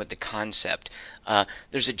flirting with the concept.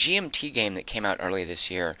 There's a GMT game that came out earlier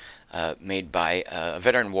this year, made by a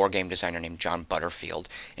veteran war game designer named John Butterfield,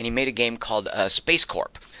 and he made a game called Space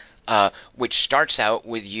Corp, which starts out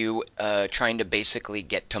with you trying to basically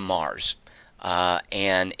get to Mars.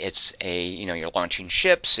 And it's you're launching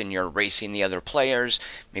ships and you're racing the other players.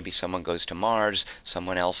 Maybe someone goes to Mars,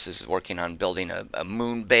 someone else is working on building a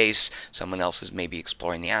moon base, someone else is maybe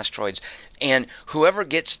exploring the asteroids. And whoever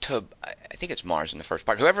gets to, I think it's Mars in the first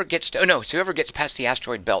part, whoever gets past the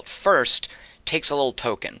asteroid belt first takes a little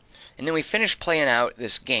token. And then we finish playing out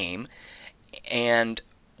this game, and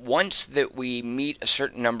once that we meet a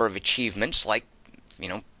certain number of achievements, like,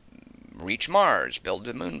 reach Mars, build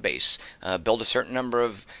a moon base, build a certain number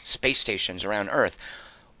of space stations around Earth,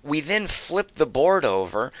 we then flip the board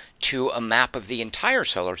over to a map of the entire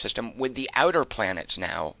solar system with the outer planets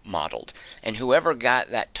now modeled. And whoever got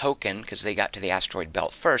that token, because they got to the asteroid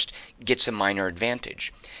belt first, gets a minor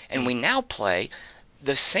advantage. And we now play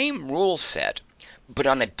the same rule set, but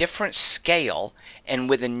on a different scale and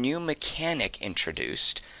with a new mechanic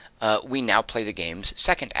introduced. We now play the game's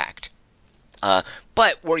second act.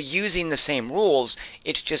 But we're using the same rules.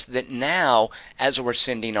 It's just that now, as we're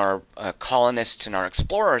sending our colonists and our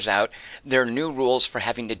explorers out, there are new rules for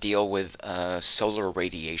having to deal with solar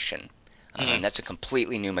radiation. And that's a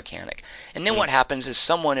completely new mechanic. And then what happens is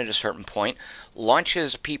someone at a certain point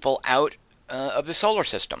launches people out of the solar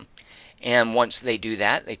system. And once they do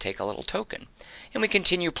that, they take a little token. And we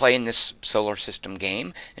continue playing this solar system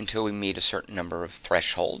game until we meet a certain number of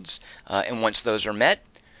thresholds. And once those are met,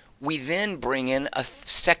 we then bring in a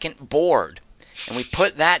second board, and we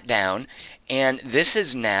put that down, and this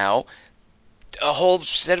is now a whole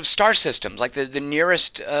set of star systems, like the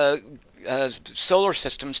nearest solar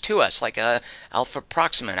systems to us, like Alpha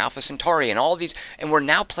Proxima and Alpha Centauri, and all these. And we're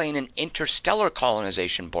now playing an interstellar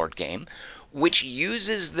colonization board game, which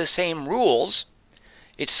uses the same rules.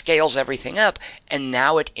 It scales everything up, and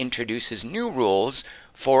now it introduces new rules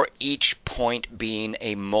for each point being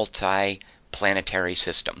a multi-planetary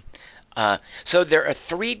system. So there are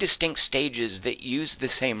 3 distinct stages that use the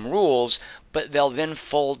same rules, but they'll then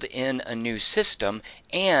fold in a new system,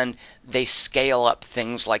 and they scale up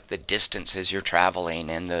things like the distances you're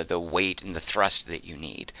traveling and the weight and the thrust that you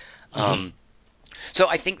need. So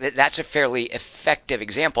I think that that's a fairly effective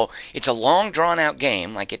example. It's a long, drawn-out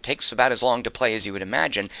game. Like, it takes about as long to play as you would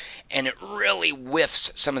imagine, and it really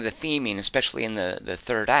whiffs some of the theming, especially in the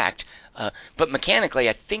third act. But mechanically,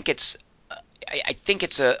 I think it's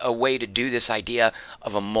a way to do this idea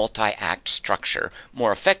of a multi-act structure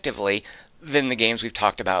more effectively than the games we've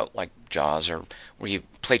talked about, like Jaws, or where you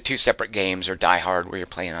play 2 separate games, or Die Hard, where you're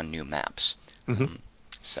playing on new maps.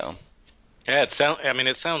 So. Yeah, it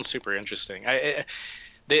sounds super interesting. I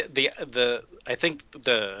think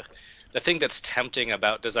the thing that's tempting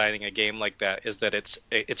about designing a game like that is that it's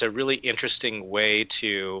a really interesting way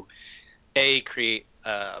to create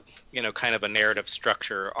kind of a narrative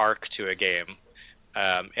structure arc to a game,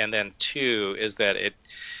 and then 2 is that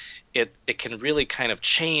it can really kind of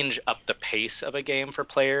change up the pace of a game for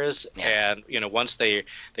players. Yeah. And once they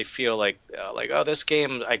feel like oh, this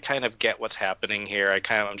game, I kind of get what's happening here,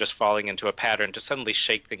 I'm just falling into a pattern, to suddenly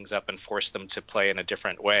shake things up and force them to play in a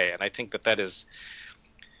different way. And I think that's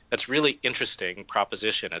really interesting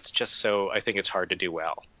proposition. It's just I think it's hard to do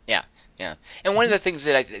well. Yeah. And one of the things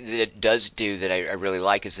that it does do that I really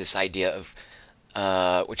like is this idea of,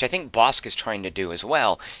 which I think Bosk is trying to do as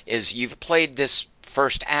well, is you've played this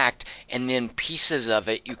first act, and then pieces of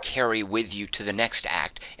it you carry with you to the next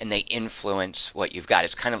act, and they influence what you've got.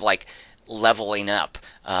 It's kind of like leveling up,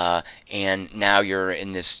 and now you're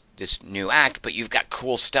in this new act, but you've got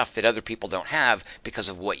cool stuff that other people don't have because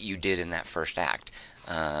of what you did in that first act.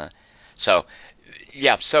 So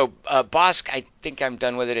Bosk, I think I'm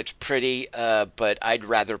done with it. It's pretty, but I'd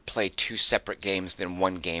rather play 2 separate games than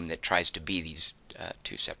one game that tries to be these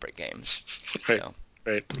 2 separate games. Right. So.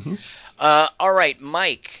 Right. All right,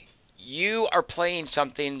 Mike, you are playing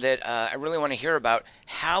something that I really want to hear about.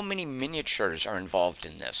 How many miniatures are involved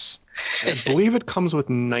in this? I believe it comes with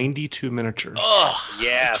 92 miniatures. Oh,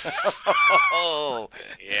 yes. Oh.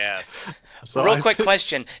 Yes. So Real quick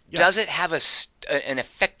question. Yeah. Does it have an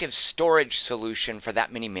effective storage solution for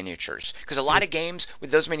that many miniatures? Because a lot of games with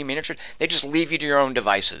those many miniatures, they just leave you to your own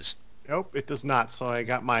devices. Nope, it does not. So I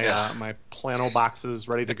got my my Plano boxes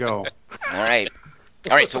ready to go. All right,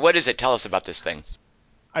 so what is it? Tell us about this thing.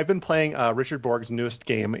 I've been playing Richard Borg's newest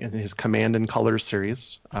game in his Command and Colors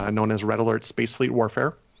series, known as Red Alert Space Fleet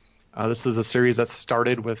Warfare. This is a series that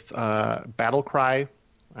started with Battle Cry,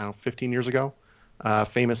 15 years ago.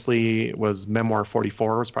 Famously was Memoir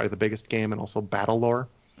 44, was probably the biggest game, and also Battle Lore.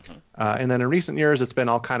 And then in recent years, it's been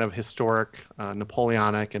all kind of historic,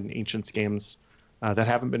 Napoleonic, and Ancients games that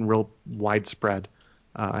haven't been real widespread.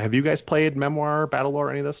 Have you guys played Memoir, Battle Lore,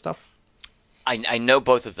 any of this stuff? I know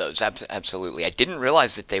both of those, absolutely. I didn't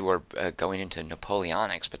realize that they were going into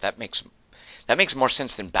Napoleonics, but that makes more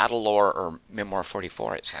sense than Battle Lore or Memoir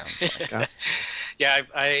 44, it sounds like. Yeah,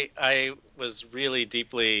 I was really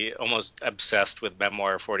deeply, almost obsessed with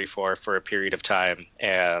Memoir 44 for a period of time,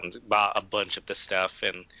 and bought a bunch of the stuff,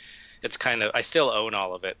 and it's kind of, I still own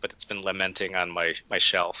all of it, but it's been lamenting on my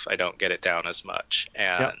shelf. I don't get it down as much.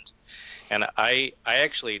 And I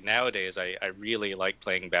actually, nowadays, I really like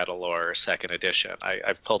playing Battle Lore 2nd Edition.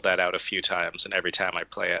 I've pulled that out a few times, and every time I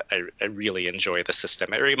play it, I really enjoy the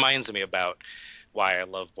system. It reminds me about why I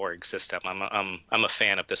love Borg's system. I'm a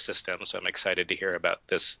fan of the system, so I'm excited to hear about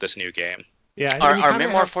this new game. Yeah. Are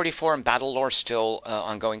Memoir 44 and Battle Lore still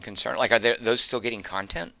ongoing concern? Like, are those still getting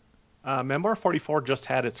content? Memoir 44 just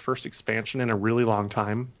had its first expansion in a really long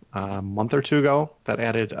time, a month or 2 ago, that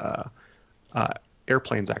added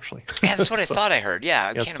airplanes, actually. Yeah, that's what I thought I heard. Yeah,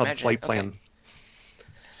 I it's can't called imagine. Flight Plan. Okay.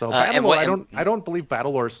 So Battle Lore, I don't believe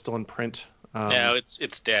Battle Lore is still in print. No,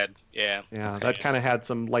 it's dead. Yeah. Yeah, that kind of had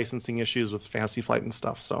some licensing issues with Fantasy Flight and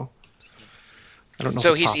stuff. So I don't know.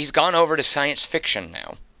 So he's gone over to science fiction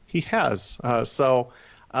now. He has.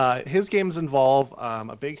 His games involve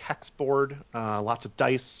a big hex board, lots of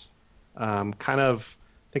dice. Kind of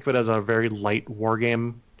think of it as a very light war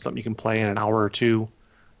game, something you can play in an hour or 2.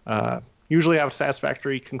 Usually have a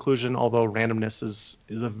satisfactory conclusion, although randomness is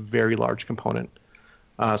a very large component.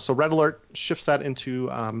 So Red Alert shifts that into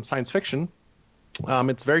science fiction.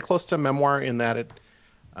 It's very close to Memoir in that it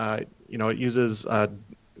uses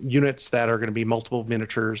units that are going to be multiple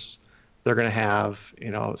miniatures. They're going to have,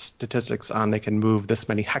 statistics on they can move this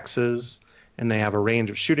many hexes, and they have a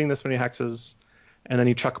range of shooting this many hexes. And then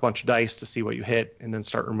you chuck a bunch of dice to see what you hit, and then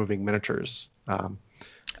start removing miniatures.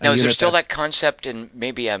 Now, is there still that concept, and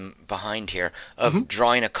maybe I'm behind here, of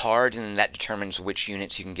drawing a card, and then that determines which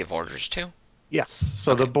units you can give orders to? Yes.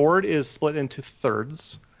 So the board is split into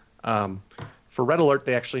thirds. For Red Alert,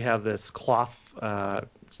 they actually have this cloth.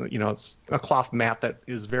 It's a cloth mat that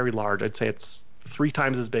is very large. I'd say it's 3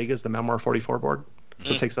 times as big as the Memoir 44 board,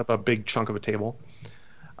 so it takes up a big chunk of a table.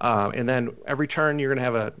 And then every turn, you're going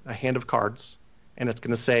to have a hand of cards, and it's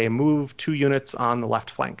going to say move 2 units on the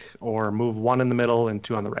left flank, or move 1 in the middle and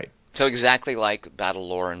 2 on the right. So exactly like Battle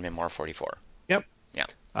Lore and Memoir 44. Yep.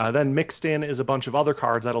 Yeah. Then mixed in is a bunch of other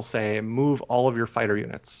cards that'll say move all of your fighter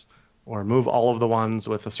units, or move all of the ones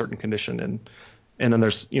with a certain condition. And then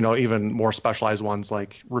there's even more specialized ones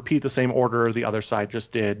like repeat the same order the other side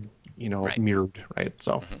just did, Right. mirrored, right?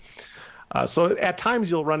 So, so at times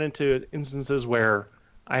you'll run into instances where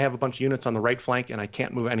I have a bunch of units on the right flank and I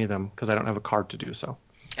can't move any of them because I don't have a card to do so.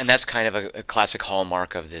 And that's kind of a classic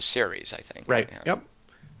hallmark of this series, I think. Right. Yeah. Yep.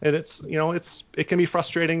 And it can be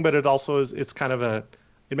frustrating, but it also is. It's kind of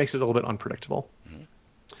it makes it a little bit unpredictable.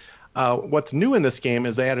 What's new in this game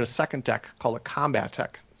is they added a second deck called a combat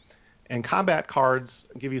deck. And combat cards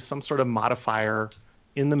give you some sort of modifier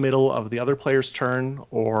in the middle of the other player's turn,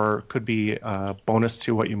 or could be a bonus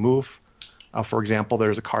to what you move. For example,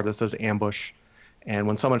 there's a card that says ambush, and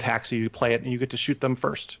when someone attacks you, you play it, and you get to shoot them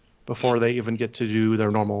first before they even get to do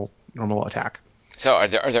their normal attack. So are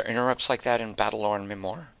there interrupts like that in Battle Lore and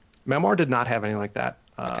Memoir? Memoir did not have anything like that.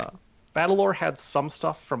 Okay. Battle Lore had some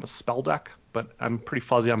stuff from a spell deck, but I'm pretty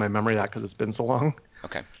fuzzy on my memory of that because it's been so long.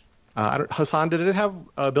 Okay. Hassan, did it have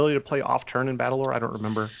ability to play off turn in Battle Lore? I don't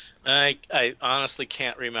remember. I honestly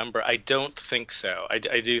can't remember. I don't think so. I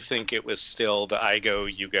do think it was still the I go,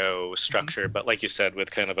 you go structure, but like you said,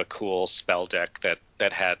 with kind of a cool spell deck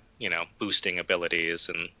that had, boosting abilities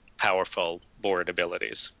and powerful board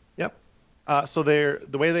abilities. Yep. So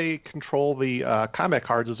the way they control the combat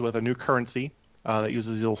cards is with a new currency that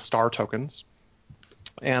uses these little star tokens.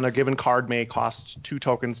 And a given card may cost 2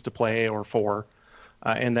 tokens to play or 4.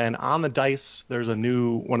 And then on the dice, there's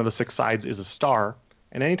one of the 6 sides is a star.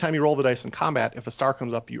 And anytime you roll the dice in combat, if a star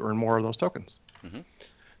comes up, you earn more of those tokens.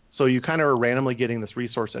 So you kind of are randomly getting this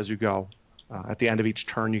resource as you go. At the end of each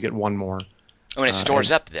turn, you get 1 more. Oh, and it stores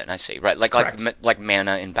up then, I see. Right, like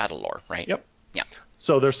mana in Battle Lore, right? Yep. Yeah.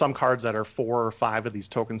 So there's some cards that are 4 or 5 of these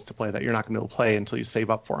tokens to play that you're not going to be able to play until you save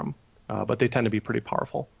up for them. But they tend to be pretty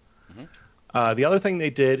powerful. The other thing they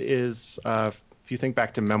did is, if you think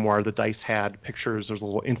back to Memoir, the dice had pictures. There's a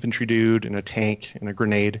little infantry dude and a tank and a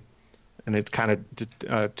grenade. And it kind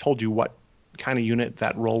of told you what kind of unit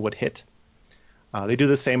that roll would hit. They do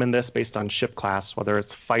the same in this based on ship class, whether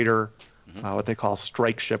it's fighter, what they call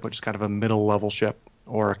strike ship, which is kind of a middle level ship,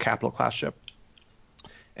 or a capital class ship.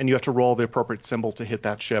 And you have to roll the appropriate symbol to hit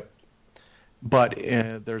that ship. But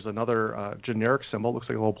there's another generic symbol, looks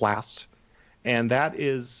like a little blast. And that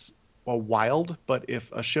is a wild, but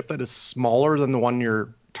if a ship that is smaller than the one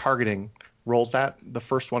you're targeting rolls that, the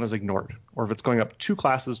first one is ignored. Or if it's going up 2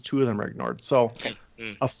 classes, 2 of them are ignored. So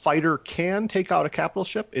a fighter can take out a capital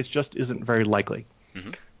ship. It just isn't very likely.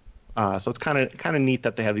 So it's kind of neat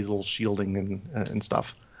that they have these little shielding and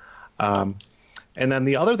stuff. And then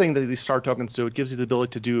the other thing that these star tokens do, it gives you the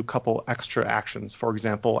ability to do a couple extra actions. For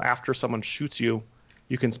example, after someone shoots you,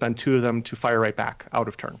 you can spend 2 of them to fire right back out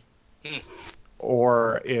of turn.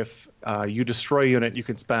 Or if you destroy a unit, you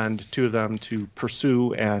can spend 2 of them to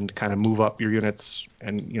pursue and kind of move up your units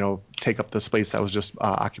and take up the space that was just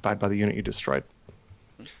occupied by the unit you destroyed.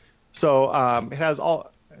 So it has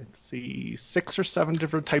 6 or 7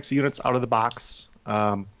 different types of units out of the box.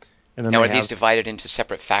 And then now, are these divided into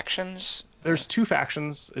separate factions? There's 2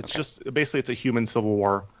 factions. It's just basically it's a human civil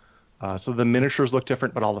war. So the miniatures look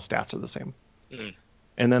different, but all the stats are the same.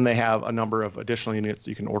 And then they have a number of additional units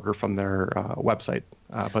you can order from their website.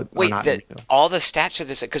 But wait, not all the stats are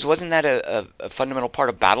the same? Because wasn't that a fundamental part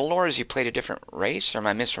of Battle Lore? Is you played a different race, or am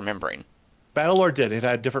I misremembering? Battle Lore did. It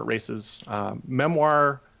had different races.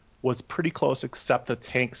 Memoir was pretty close, except the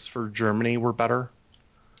tanks for Germany were better.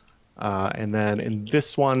 And then in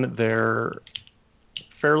this one, they're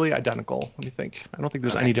fairly identical. Let me think. I don't think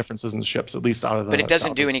there's any differences in the ships, at least out of the. But it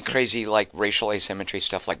doesn't do any crazy like racial asymmetry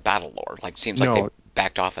stuff like Battle Lore. Like seems like they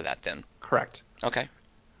backed off of that then. Correct. Okay.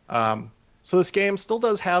 So this game still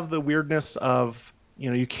does have the weirdness of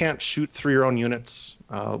you can't shoot through your own units,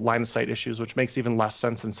 line of sight issues, which makes even less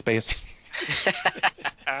sense in space.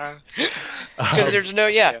 So Um, there's no,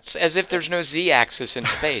 it's as if there's no z-axis in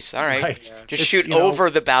space. All right, right. Yeah. just It's, shoot over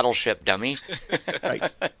the battleship, dummy.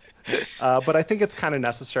 right. But I think it's kind of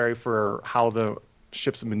necessary for how the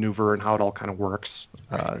ships maneuver and how it all kind of works.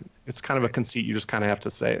 It's kind of a conceit you just kind of have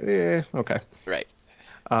to say, okay. Right.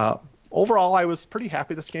 Uh, Overall, I was pretty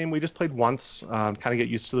happy this game. We just played once, kind of get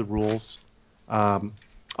used to the rules.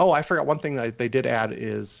 Oh, I forgot one thing that they did add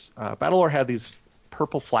is Battlelore had these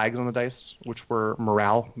purple flags on the dice, which were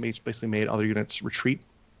morale, basically made other units retreat.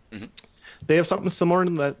 Mhm. They have something similar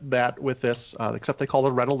in that with this, except they call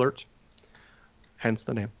it red alert, hence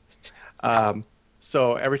the name.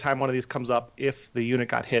 So every time one of these comes up, if the unit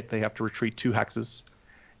got hit, they have to retreat 2 hexes.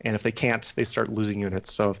 And if they can't, they start losing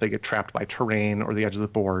units. So if they get trapped by terrain or the edge of the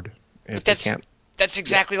board, if they can't. That's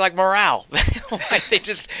exactly like morale. they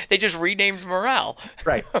just renamed morale.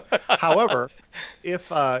 Right. However,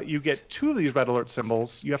 if you get 2 of these red alert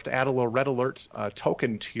symbols, you have to add a little red alert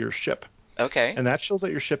token to your ship. Okay. And that shows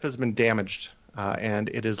that your ship has been damaged, and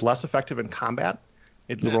it is less effective in combat.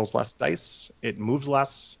 It rolls less dice, it moves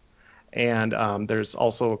less, and there's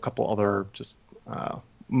also a couple other just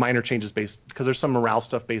minor changes because there's some morale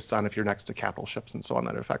stuff based on if you're next to capital ships and so on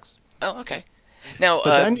that it affects. Oh, okay. Now,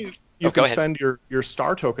 But then you go can ahead. spend your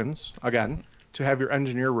star tokens again to have your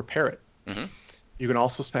engineer repair it. Mm-hmm. You can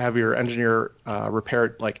also have your engineer repair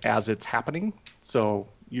it like as it's happening. So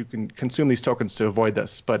you can consume these tokens to avoid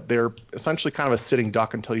this, but they're essentially kind of a sitting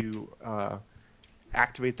duck until you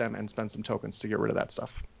activate them and spend some tokens to get rid of that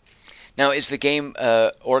stuff. Now, is the game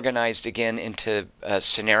organized again into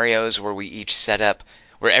scenarios where we each set up,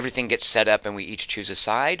 where everything gets set up and we each choose a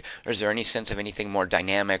side, or is there any sense of anything more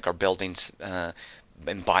dynamic or building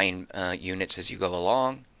and buying units as you go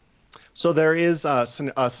along? So there is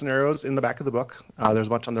scenarios in the back of the book. There's a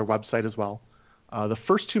bunch on their website as well. The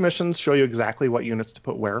first 2 missions show you exactly what units to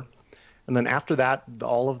put where. And then after that,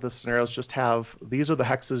 all of the scenarios just have, these are the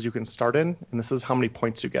hexes you can start in, and this is how many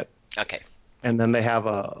points you get. Okay. And then they have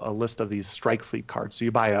a list of these strike fleet cards. So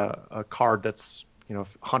you buy a card that's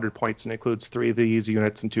 100 points and includes 3 of these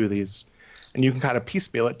units and 2 of these. And you can kind of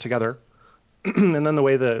piecemeal it together. And then the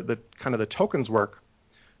way the kind of the tokens work,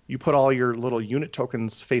 you put all your little unit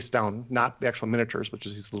tokens face down, not the actual miniatures, but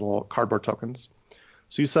just these little cardboard tokens.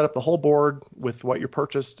 So you set up the whole board with what you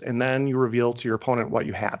purchased, and then you reveal to your opponent what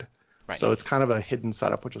you had. Right. So it's kind of a hidden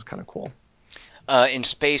setup, which is kind of cool. In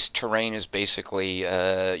space, terrain is basically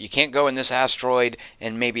you can't go in this asteroid,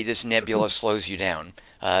 and maybe this nebula slows you down.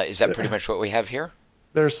 Is that pretty much what we have here?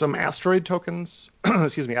 There's some asteroid tokens,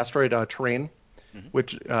 asteroid terrain,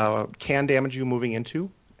 which can damage you moving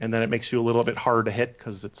into, and then it makes you a little bit harder to hit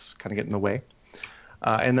because it's kind of getting in the way.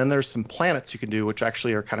 And then there's some planets you can do, which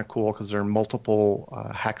actually are kind of cool because there are multiple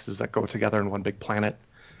hexes that go together in one big planet.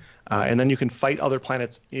 And then you can fight other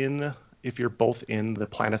planets if you're both in the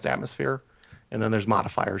planet's atmosphere. And then there's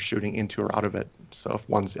modifiers shooting into or out of it. So if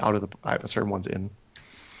one's out of the atmosphere and one's in.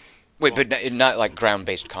 Wait, but not like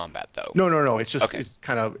ground-based combat, though. No. It's just Okay. It's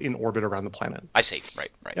kind of in orbit around the planet. I see. Right.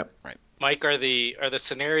 Yep. Right. Mike, are the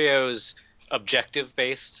scenarios objective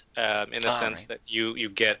based in the sense Right. that you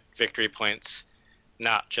get victory points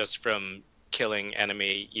not just from killing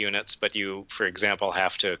enemy units, but you, for example,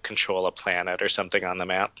 have to control a planet or something on the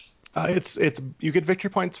map? It's you get victory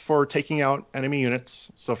points for taking out enemy units.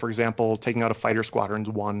 So for example, taking out a fighter squadron is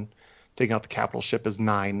 1, taking out the capital ship is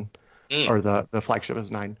 9, or the flagship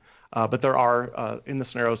is 9. But there are in the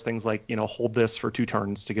scenarios things like hold this for 2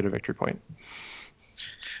 turns to get a victory point.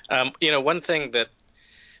 One thing that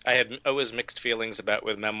I had always mixed feelings about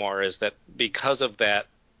with Memoir is that because of that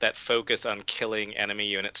focus on killing enemy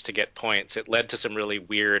units to get points, it led to some really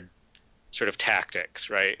weird sort of tactics,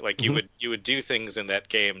 right? Like you would do things in that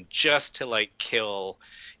game just to like kill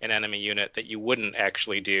an enemy unit that you wouldn't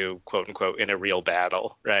actually do, quote unquote, in a real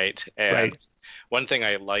battle, right? And Right. one thing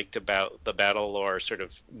I liked about the Battlelore sort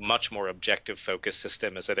of much more objective focus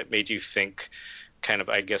system is that it made you think kind of,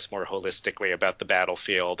 I guess, more holistically about the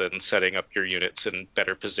battlefield and setting up your units in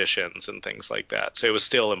better positions and things like that. So it was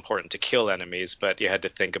still important to kill enemies, but you had to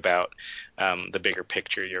think about the bigger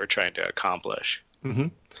picture you were trying to accomplish. Mm-hmm.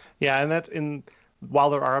 Yeah, and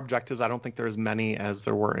while there are objectives, I don't think there are as many as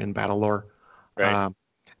there were in Battlelore. Right.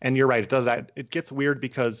 And you're right, it does that. It gets weird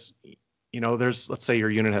because let's say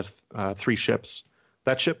your unit has 3 ships.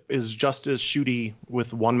 That ship is just as shooty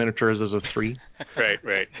with 1 miniature as a 3.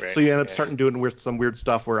 Right. So you end up starting doing some weird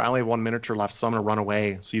stuff where I only have 1 miniature left, so I'm going to run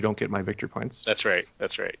away so you don't get my victory points. That's right.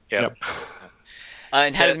 Yep.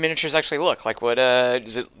 And how do the miniatures actually look? Like, what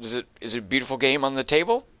is it a beautiful game on the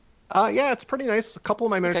table? Yeah, it's pretty nice. A couple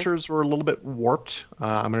of my miniatures were a little bit warped.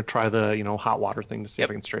 I'm going to try the hot water thing to see if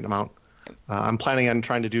I can straighten them out. I'm planning on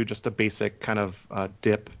trying to do just a basic kind of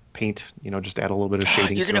dip paint, just add a little bit of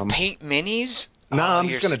shading You're to gonna them. paint minis? No, I'm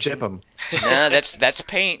You're just gonna such dip a- them. No, that's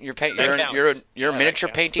paint. You're paint. That You're a counts. you're a Yeah, miniature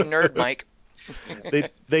that counts. painting nerd, Mike.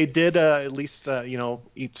 They did at least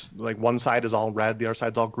each like one side is all red, the other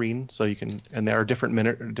side's all green, so you can, and there are different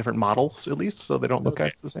models at least, so they don't look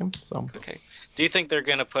Okay. the same. So Okay. Do you think they're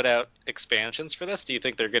going to put out expansions for this? Do you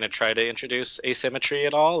think they're going to try to introduce asymmetry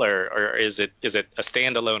at all, or is it a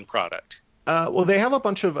standalone product? well, they have a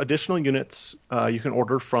bunch of additional units you can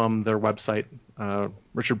order from their website.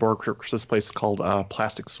 Richard Borg works this place called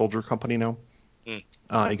Plastic Soldier Company now. Mm.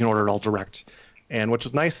 You can order it all direct. And which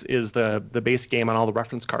is nice is the base game on all the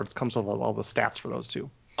reference cards comes with all the stats for those too.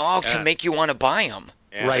 Oh, to Yeah. make you want to buy them.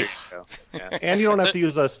 Yeah, Right. there you go. Yeah. And you don't have to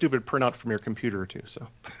use a stupid printout from your computer too. So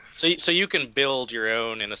So you can build your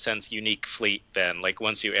own, in a sense, unique fleet then, like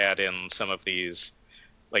once you add in some of these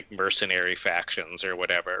like mercenary factions or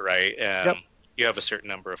whatever, right? Yep. You have a certain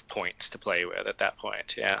number of points to play with at that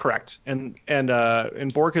point. Yeah. correct. And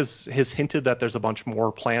Borg has hinted that there's a bunch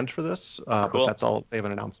more planned for this, but Cool. that's all. They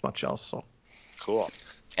haven't announced much else. So Cool.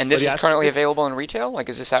 And this But yeah, is it's- currently available in retail? Like,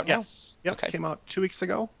 is this out now? yes, yep, Okay. came out 2 weeks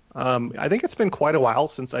ago. I think it's been quite a while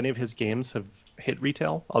since any of his games have hit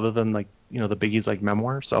retail, other than like the biggies like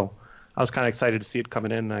Memoir. So I was kind of excited to see it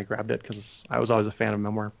coming in, and I grabbed it because I was always a fan of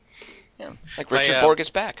Memoir. Yeah. Like Richard My, Borg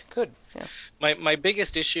is back. Good. Yeah. My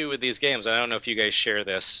biggest issue with these games, I don't know if you guys share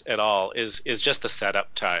this at all, is just the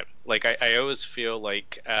setup time. Like I always feel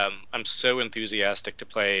like I'm so enthusiastic to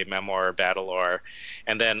play Memoir or Battlelore,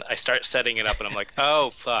 and then I start setting it up, and I'm like,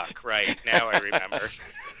 oh fuck, right now I remember.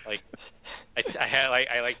 Like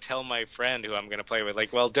I tell my friend who I'm going to play with,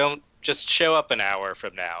 like, well, don't just show up an hour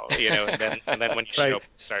from now, and then when you show Right. up,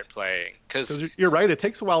 start playing, because Because you're right, it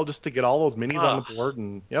takes a while just to get all those minis on the board,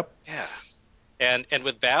 and yep. yeah. And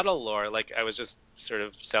with Battle Lore, like I was just sort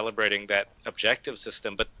of celebrating that objective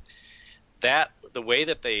system, but the way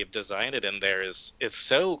that they've designed it in there is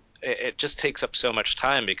so it just takes up so much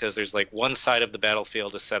time, because there's like one side of the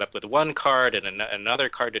battlefield is set up with one card, and another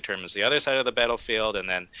card determines the other side of the battlefield, and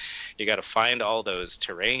then you got to find all those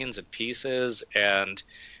terrains and pieces, and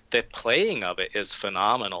the playing of it is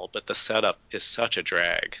phenomenal, but the setup is such a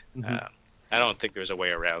drag. Mhm. I don't think there's a way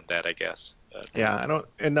around that, I guess. Yeah, I don't.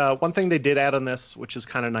 And one thing they did add on this, which is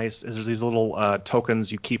kind of nice, is there's these little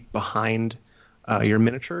tokens you keep behind your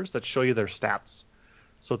miniatures that show you their stats.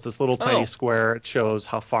 So it's this little tiny Oh. square. It shows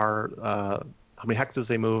how far, how many hexes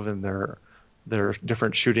they move, and their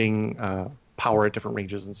different shooting power at different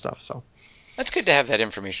ranges and stuff. So That's good to have that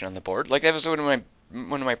information on the board. Like, that was one of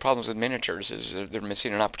my problems with miniatures, is they're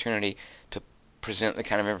missing an opportunity to present the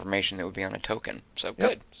kind of information that would be on a token. So yep.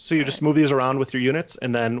 good. So you just move these around with your units,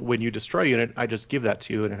 and then when you destroy a unit, I just give that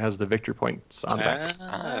to you, and it has the victory points on the back.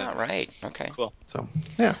 Ah, right. Okay. Cool. So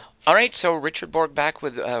yeah, All right. So Richard Borg back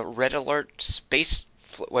with Red Alert Space.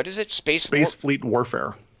 What is it? Space Fleet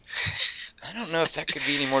Warfare. I don't know if that could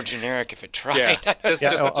be any more generic if it tried. Yeah,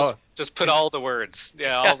 Yeah, just put all the words.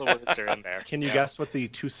 Yeah, all the words are in there. Can you Yeah. guess what the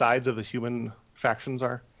two sides of the human factions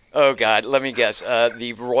are? Oh God, let me guess.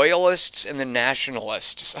 The Royalists and the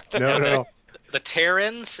Nationalists. No. The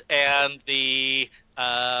Terrans and the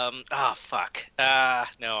fuck.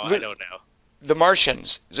 No, I don't know. The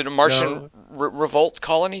Martians. Is it a Martian revolt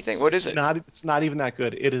colony thing? What is it? It's not even that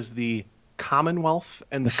good. It is the Commonwealth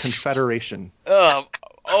and the Confederation.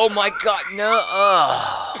 Oh my God, no.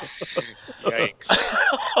 Oh. Yikes.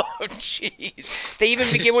 Oh, jeez. They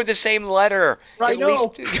even begin with the same letter. I At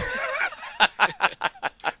know. least-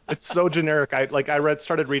 It's so generic. I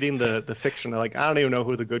started reading the fiction. I don't even know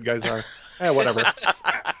who the good guys are. Whatever.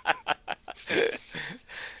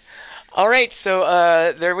 All right,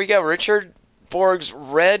 so there we go. Richard Borg's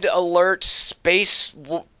Red Alert Space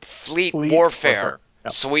Fleet Warfare.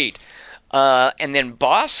 Yep. Sweet. And then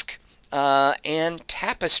Bosk and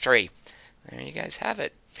Tapestry. There you guys have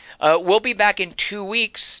it. We'll be back in 2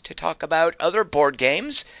 weeks to talk about other board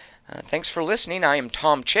games. Thanks for listening. I am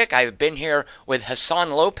Tom Chick. I've been here with Hassan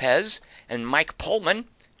Lopez and Mike Pullman,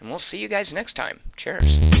 and we'll see you guys next time.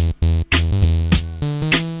 Cheers.